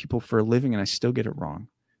understand people for a living, and I still get it wrong,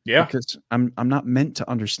 Yeah. because I'm not meant to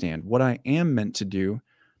understand. What I am meant to do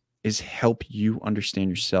is help you understand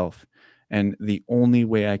yourself. And the only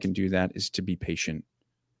way I can do that is to be patient,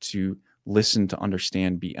 to listen, to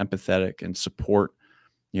understand, be empathetic, and support.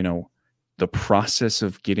 You know, the process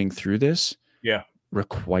of getting through this Yeah.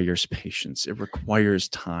 requires patience. It requires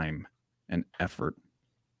time and effort.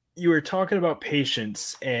 You were talking about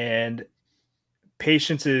patience, and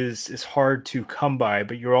patience is hard to come by,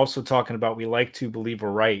 but you're also talking about we like to believe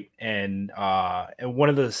we're right. And one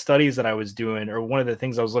of the studies that I was doing, or one of the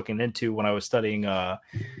things I was looking into when I was studying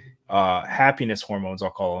happiness hormones,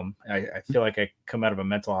 I'll call them. I feel like I come out of a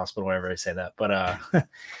mental hospital whenever I say that. But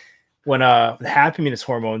when the happiness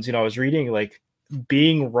hormones, I was reading like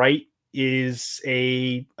being right is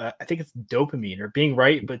I think it's dopamine or being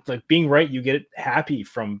right, but like being right, you get happy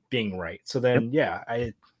from being right. So Yep. then, yeah,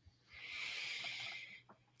 I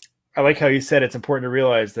like how you said it's important to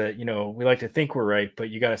realize that we like to think we're right, but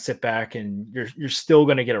you got to sit back and you're still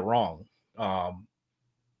going to get it wrong. Um,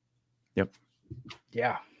 Yep.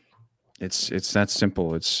 yeah, It's that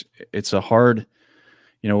simple. It's a hard,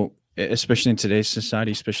 especially in today's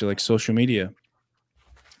society, especially like social media.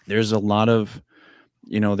 There's a lot of,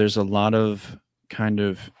 there's a lot of kind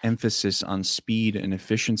of emphasis on speed and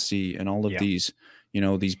efficiency and all of yeah, these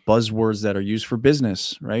buzzwords that are used for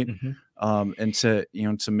business, right? hmm And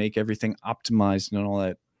to make everything optimized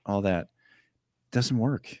and all that doesn't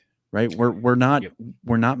work, right? We're not yep,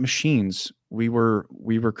 we're not machines. We were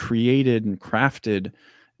created and crafted,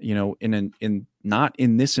 in not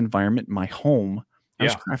in this environment, my home. I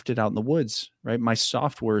was yeah, crafted out in the woods, right? My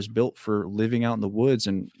software is built for living out in the woods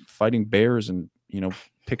and fighting bears and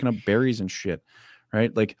picking up berries and shit,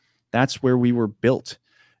 right? Like, that's where we were built.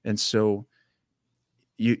 And so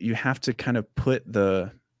you have to kind of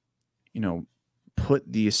you know, put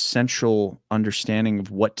the essential understanding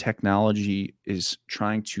of what technology is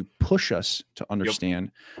trying to push us to yep,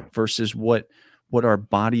 understand versus what our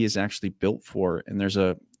body is actually built for. And there's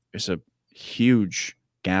a huge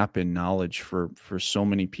gap in knowledge for so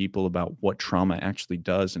many people about what trauma actually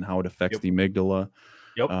does and how it affects yep, the amygdala.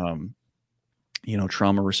 yep, um,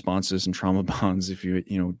 Trauma responses and trauma bonds. If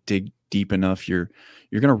you dig deep enough, you're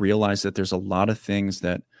going to realize that there's a lot of things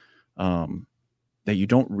um, that you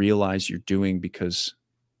don't realize you're doing because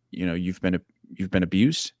you've been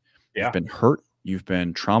abused, you've yeah, been hurt, you've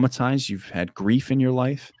been traumatized, you've had grief in your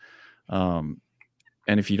life. um,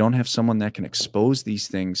 and if you don't have someone that can expose these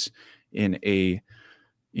things in a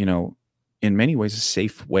you know in many ways a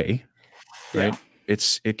safe way, yeah. right,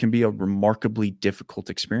 it can be a remarkably difficult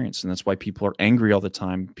experience. And that's why people are angry all the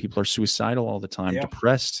time, people are suicidal all the time, Yeah.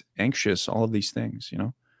 depressed, anxious, all of these things.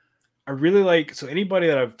 I really like so anybody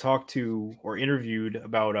that I've talked to or interviewed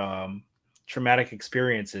about traumatic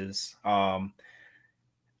experiences,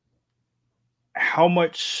 how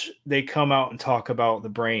much they come out and talk about the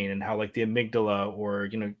brain and how like the amygdala or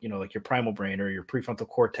like your primal brain or your prefrontal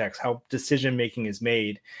cortex, how decision making is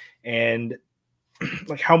made, and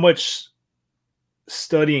like how much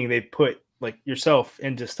studying they put like yourself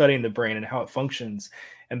into studying the brain and how it functions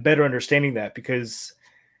and better understanding that. Because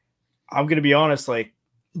I'm going to be honest, like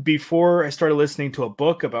before I started listening to a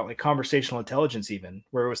book about like conversational intelligence, even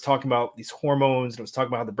where it was talking about these hormones and it was talking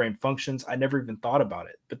about how the brain functions, I never even thought about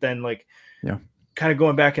it. But then, like, Yeah. kind of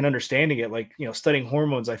going back and understanding it, like, studying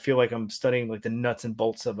hormones, I feel like I'm studying like the nuts and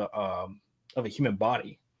bolts of a human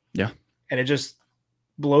body. Yeah. And it just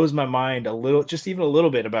blows my mind a little, just even a little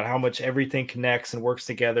bit, about how much everything connects and works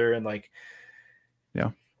together. And like,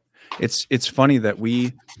 Yeah. It's funny that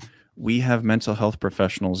we have mental health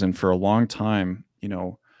professionals, and for a long time,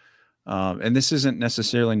 and this isn't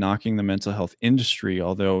necessarily knocking the mental health industry,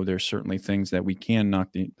 although there's certainly things that we can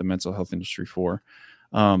knock the mental health industry for.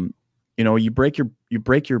 You break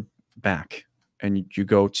your back, and you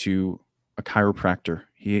go to a chiropractor.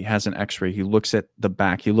 He has an X-ray. He looks at the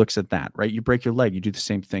back. He looks at that. Right. You break your leg. You do the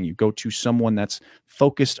same thing. You go to someone that's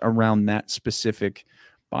focused around that specific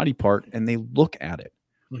body part, and they look at it.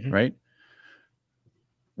 Mhm. Right.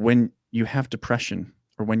 When you have depression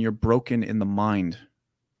or when you're broken in the mind,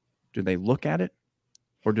 do they look at it,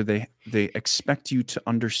 or do they expect you to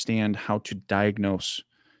understand how to diagnose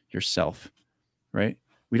yourself? Right.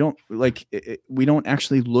 We don't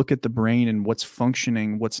actually look at the brain and what's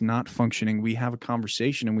functioning, what's not functioning. We have a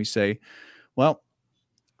conversation and we say, well,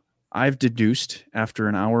 I've deduced after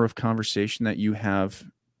an hour of conversation that you have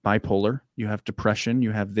bipolar, you have depression,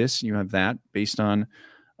 you have this, you have that,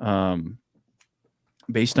 um,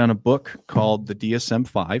 based on a book called the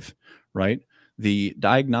DSM-5, right? The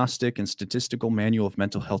Diagnostic and Statistical Manual of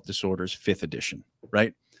Mental Health Disorders, 5th edition,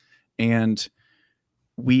 right? And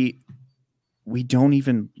we don't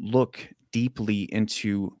even look deeply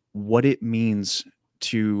into what it means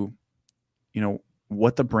to,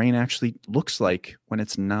 what the brain actually looks like when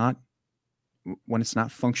it's not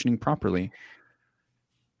functioning properly,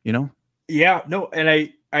 Yeah, no, and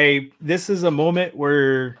this is a moment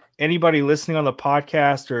where anybody listening on the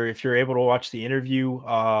podcast, or if you're able to watch the interview,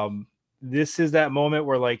 this is that moment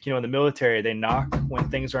where, like, in the military, they knock when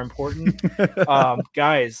things are important.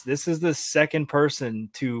 Guys, this is the second person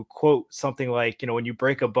to quote something like, when you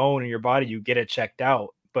break a bone in your body, you get it checked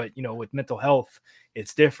out. But, with mental health,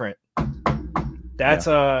 it's different. That's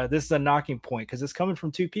this is a knocking point, because it's coming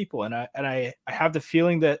from two people. And I have the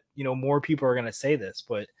feeling that, more people are going to say this,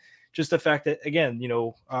 but just the fact that, again,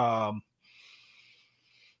 it's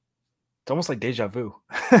almost like deja vu.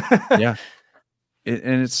 Yeah.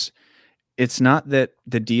 And it's not that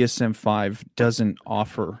the DSM-5 doesn't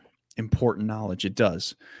offer important knowledge. It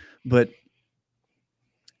does. But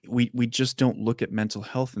we just don't look at mental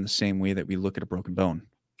health in the same way that we look at a broken bone.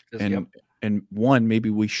 Yep. And one, maybe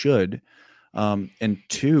we should. And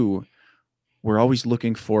two, we're always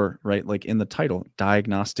looking for, right, like in the title,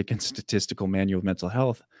 Diagnostic and Statistical Manual of Mental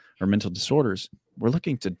Health or Mental Disorders, we're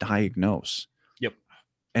looking to diagnose. Yep.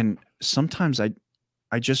 And sometimes I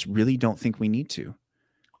just really don't think we need to.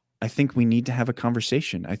 I think we need to have a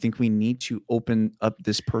conversation. I think we need to open up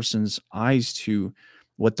this person's eyes to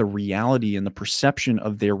what the reality and the perception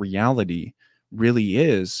of their reality really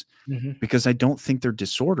is, Mm-hmm. because I don't think they're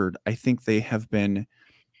disordered. I think they have been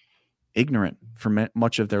ignorant for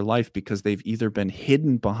much of their life, because they've either been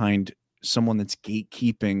hidden behind someone that's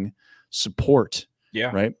gatekeeping support.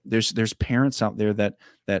 Yeah. Right. There's parents out there that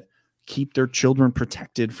keep their children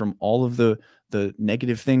protected from all of the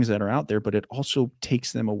negative things that are out there, but it also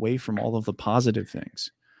takes them away from all of the positive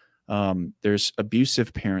things. There's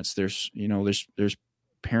abusive parents. There's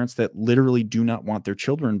parents that literally do not want their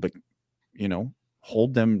children, but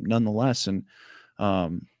hold them nonetheless. And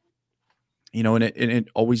and it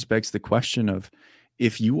always begs the question of,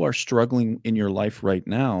 if you are struggling in your life right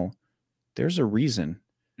now, there's a reason.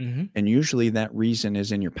 Mm-hmm. And usually that reason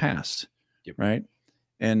is in your past. Yep. Right.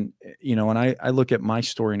 And, and I look at my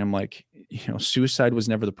story and I'm like, suicide was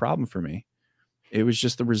never the problem for me. It was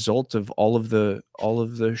just the result of all of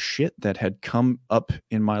the shit that had come up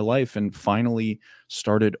in my life and finally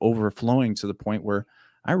started overflowing to the point where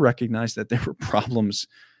I recognized that there were problems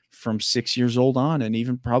from 6 years old on, and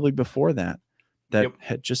even probably before that Yep.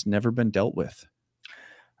 had just never been dealt with.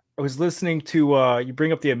 I was listening to you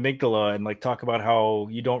bring up the amygdala and, like, talk about how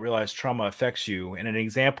you don't realize trauma affects you. And an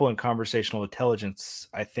example in conversational intelligence,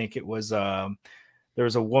 I think it was there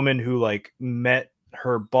was a woman who, like, met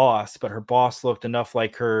her boss, but her boss looked enough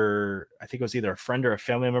like her. I think it was either a friend or a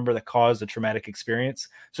family member that caused a traumatic experience.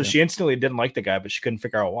 So she instantly didn't like the guy, but she couldn't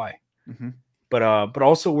figure out why. Mm-hmm. But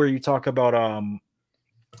also where you talk about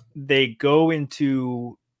they go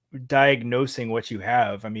into diagnosing what you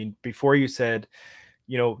have. I mean, before you said,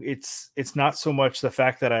 it's not so much the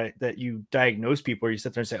fact that you diagnose people, or you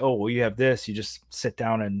sit there and say, oh, well, you have this. You just sit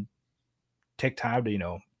down and take time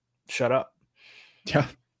to, shut up. Yeah.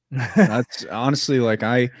 That's honestly, like,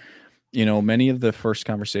 many of the first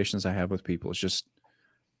conversations I have with people is just,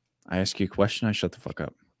 I ask you a question, I shut the fuck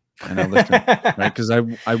up and I listen, right? Because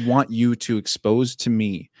I want you to expose to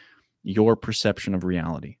me your perception of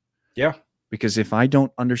reality. Yeah. Because if I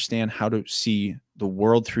don't understand how to see the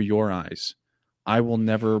world through your eyes, I will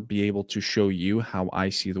never be able to show you how I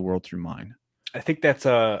see the world through mine. I think that's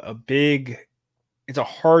it's a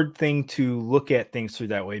hard thing to look at things through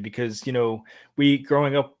that way, because, we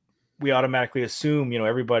growing up, we automatically assume,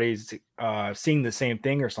 everybody's seeing the same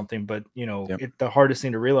thing or something. But, Yep. the hardest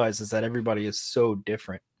thing to realize is that everybody is so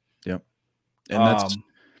different. Yep. And that's Um,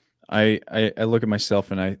 I look at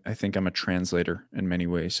myself and I think I'm a translator in many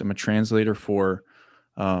ways. I'm a translator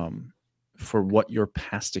um, for what your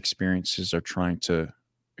past experiences are trying to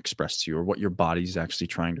express to you, or what your body's actually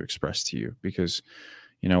trying to express to you. Because,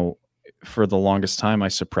 you know, for the longest time, I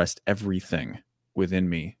suppressed everything within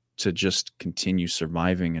me to just continue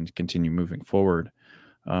surviving and continue moving forward.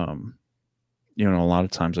 Um, a lot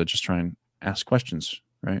of times I just try and ask questions,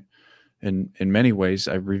 right? And in many ways,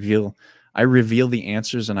 I reveal the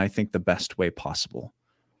answers, and I think the best way possible,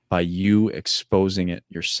 by you exposing it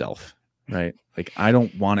yourself, right? Like, I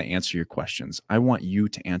don't want to answer your questions. I want you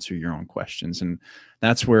to answer your own questions. And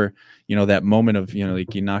that's where, that moment of,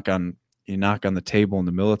 like you knock on the table in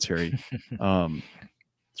the military.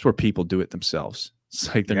 It's where people do it themselves.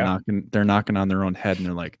 It's like they're yeah. knocking on their own head, and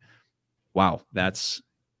they're like, wow,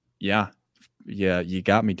 yeah, yeah, you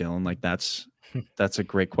got me, Dylan. Like, that's a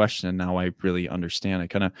great question. And now I really understand. I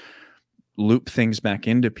kind of loop things back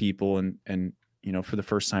into people, and for the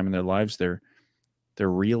first time in their lives, they're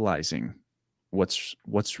realizing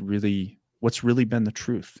what's really been the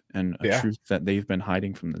truth, and a Yeah. truth that they've been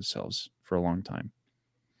hiding from themselves for a long time.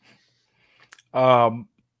 Um,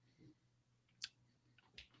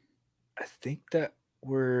 I think that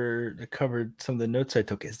we're covered some of the notes I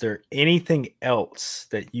took. Is there anything else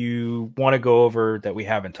that you want to go over that we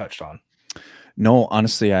haven't touched on? No,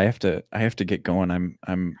 honestly, I have to get going.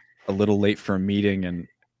 I'm a little late for a meeting, and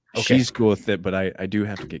Okay. she's cool with it, but I do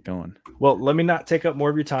have to get going. Well, let me not take up more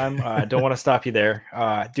of your time. I don't want to stop you there.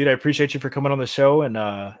 Dude, I appreciate you for coming on the show, and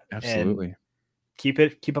Absolutely. keep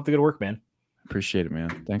up the good work, man. Appreciate it,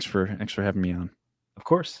 man. Thanks for having me on. Of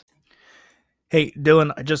course. Hey,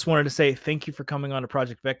 Dylan, I just wanted to say thank you for coming on to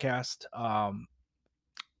Project Vetcast.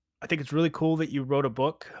 I think it's really cool that you wrote a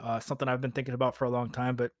book, something I've been thinking about for a long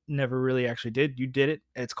time, but never really actually did. You did it.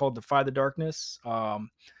 It's called Defy the Darkness.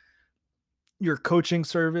 Your coaching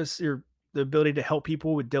service, the ability to help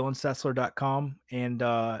people with dylansessler.com. And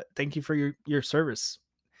thank you for your service.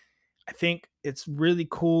 I think it's really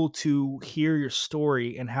cool to hear your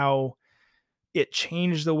story and how it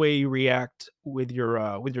changed the way you react with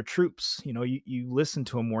your troops. You listen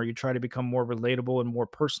to them more, you try to become more relatable and more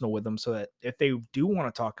personal with them, so that if they do want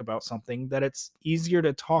to talk about something, that it's easier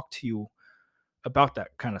to talk to you about that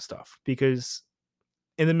kind of stuff. Because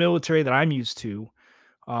in the military that I'm used to,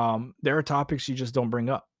 there are topics you just don't bring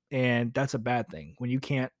up, and that's a bad thing when you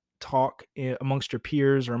can't talk amongst your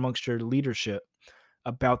peers or amongst your leadership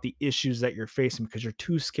about the issues that you're facing because you're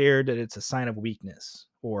too scared that it's a sign of weakness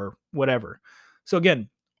or whatever. So again,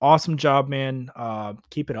 awesome job, man.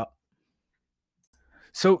 Keep it up.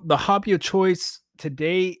 So the hobby of choice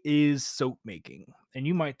today is soap making. And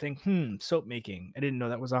you might think, soap making. I didn't know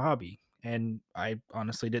that was a hobby. And I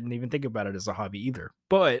honestly didn't even think about it as a hobby either.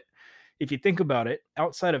 But if you think about it,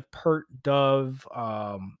 outside of Pert, Dove,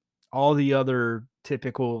 all the other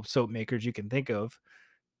typical soap makers you can think of,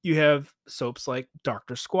 you have soaps like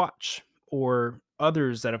Dr. Squatch or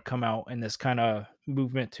others that have come out in this kind of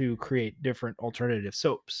movement to create different alternative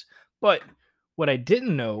soaps. But what I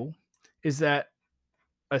didn't know is that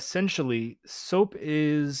essentially soap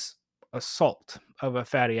is a salt of a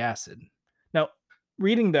fatty acid. Now,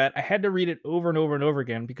 reading that, I had to read it over and over and over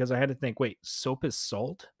again because I had to think, wait, soap is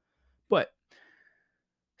salt? But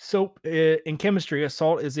soap in chemistry, a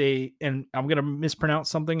salt is and I'm going to mispronounce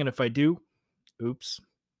something. And if I do, oops.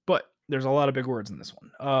 But there's a lot of big words in this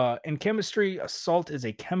one. In chemistry, a salt is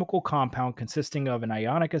a chemical compound consisting of an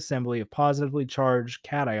ionic assembly of positively charged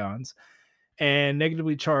cations and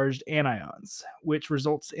negatively charged anions, which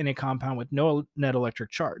results in a compound with no net electric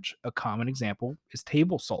charge. A common example is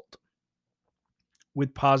table salt,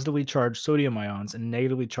 with positively charged sodium ions and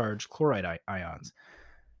negatively charged chloride ions.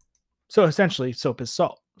 So essentially, soap is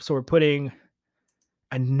salt. So we're putting.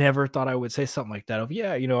 I never thought I would say something like that. Of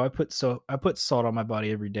yeah, I put salt on my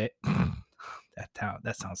body every day.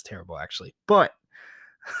 That sounds terrible, actually. But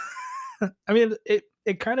I mean,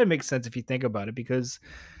 it kind of makes sense if you think about it, because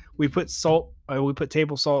we put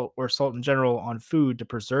table salt or salt in general on food to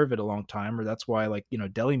preserve it a long time, or that's why, like,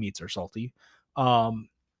 deli meats are salty. Um,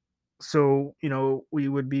 so we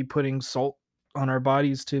would be putting salt on our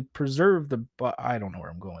bodies to preserve but I don't know where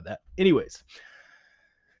I'm going with that. Anyways,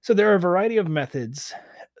 so there are a variety of methods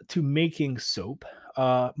to making soap.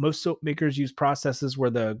 Most soap makers use processes where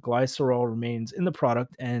the glycerol remains in the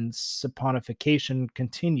product and saponification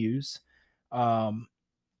continues. Um,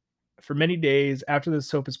 for many days after the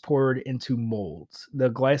soap is poured into molds. The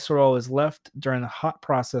glycerol is left during the hot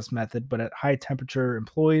process method, but at high temperature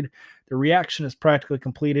employed, the reaction is practically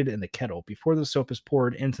completed in the kettle before the soap is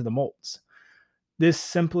poured into the molds. This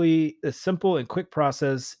simple and quick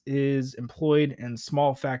process is employed in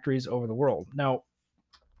small factories over the world. Now,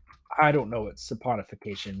 I don't know what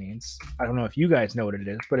saponification means. I don't know if you guys know what it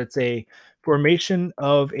is, but it's a formation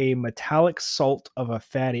of a metallic salt of a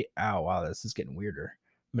fatty. Oh, wow, this is getting weirder.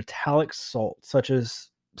 Metallic salt, such as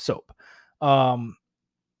soap. Um,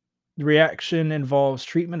 the reaction involves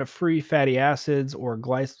treatment of free fatty acids or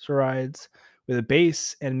glycerides with a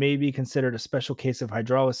base and may be considered a special case of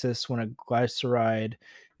hydrolysis when a glyceride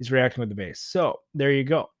is reacting with the base. So there you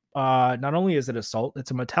go. Not only is it a salt,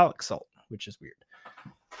 it's a metallic salt, which is weird.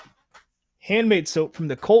 Handmade soap from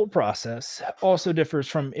the cold process also differs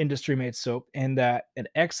from industry-made soap in that an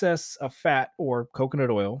excess of fat or coconut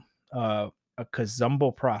oil, a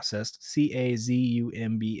cazumbal processed,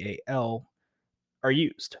 Cazumbal, are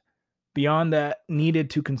used. Beyond that, needed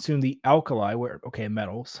to consume the alkali,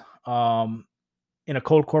 metals, in a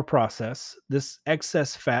cold core process, this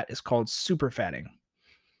excess fat is called superfatting.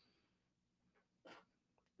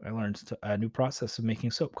 I learned a new process of making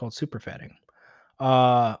soap called superfatting.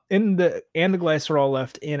 The glycerol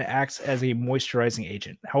left in acts as a moisturizing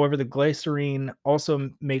agent. However, the glycerine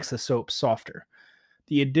also makes the soap softer.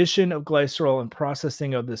 The addition of glycerol and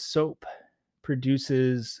processing of the soap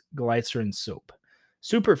produces glycerin soap.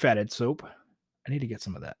 Superfatted soap, I need to get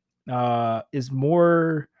some of that. Is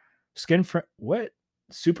more skin friendly. What?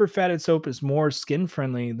 Superfatted soap is more skin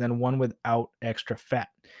friendly than one without extra fat.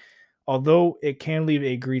 Although it can leave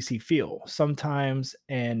a greasy feel, sometimes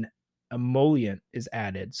an emollient is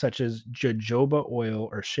added, such as jojoba oil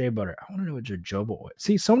or shea butter. I want to know what jojoba oil.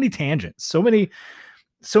 See, so many tangents, so many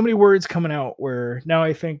words coming out. Where now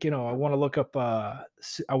I think I want to look up. I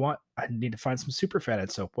need to find some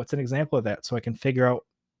superfatted soap. What's an example of that so I can figure out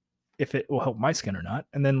if it will help my skin or not?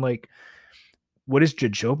 And then what is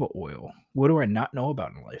jojoba oil? What do I not know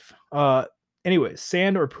about in life? Anyways,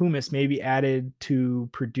 sand or pumice may be added to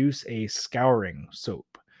produce a scouring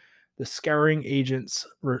soap. The scouring agents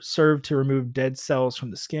serve to remove dead cells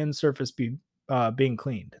from the skin surface being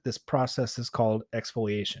cleaned. This process is called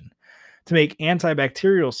exfoliation. To make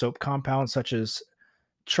antibacterial soap, compounds such as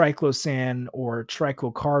triclosan or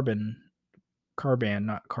triclocarbon,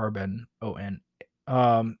 triclocarbon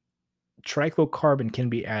can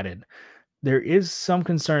be added. There is some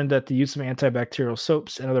concern that the use of antibacterial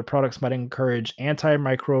soaps and other products might encourage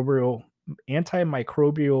antimicrobial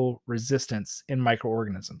resistance in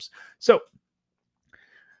microorganisms. So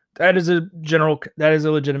that is a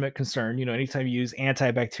legitimate concern. Anytime you use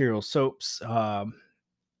antibacterial soaps,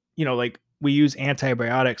 like we use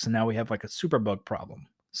antibiotics and now we have like a superbug problem.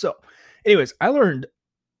 So anyways, I learned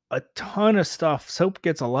a ton of stuff. Soap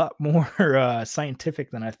gets a lot more scientific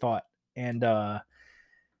than I thought. And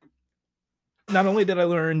not only did I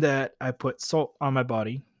learn that I put salt on my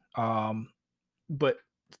body, but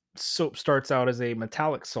soap starts out as a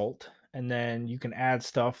metallic salt, and then you can add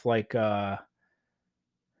stuff like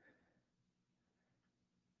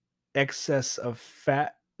excess of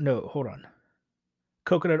fat. No, hold on.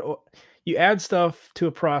 Coconut oil. You add stuff to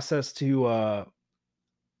a process to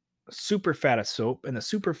super fat a soap, and the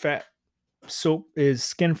super fat soap is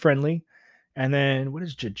skin friendly. And then what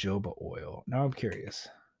is jojoba oil? Now I'm curious.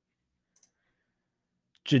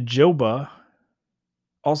 Jojoba,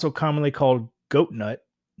 also commonly called goat nut,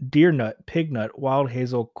 deer nut, pig nut, wild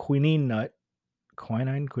hazel, quinine,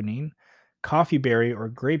 coffee berry, or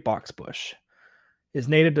gray boxbush, is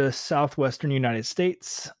native to southwestern United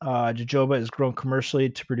States. Jojoba is grown commercially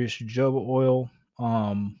to produce jojoba oil.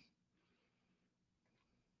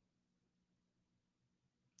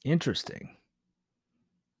 Interesting.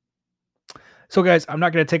 So, guys, I'm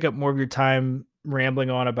not going to take up more of your time rambling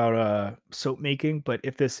on about soap making, but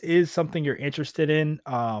if this is something you're interested in,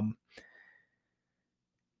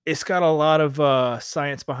 it's got a lot of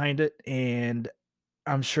science behind it, and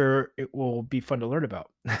I'm sure it will be fun to learn about.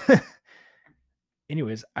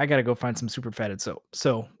 Anyways, I got to go find some super fatted soap.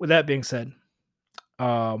 So, with that being said,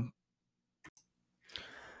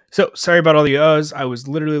 so sorry about all the uhs. I was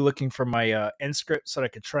literally looking for my end script so that I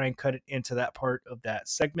could try and cut it into that part of that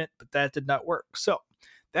segment, but that did not work. So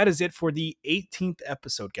that is it for the 18th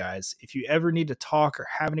episode, guys. If you ever need to talk or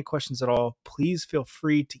have any questions at all, please feel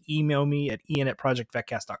free to email me at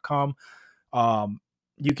ian@projectvetcast.com.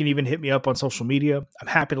 You can even hit me up on social media. I'm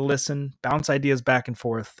happy to listen, bounce ideas back and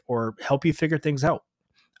forth, or help you figure things out.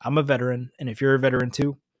 I'm a veteran, and if you're a veteran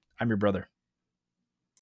too, I'm your brother.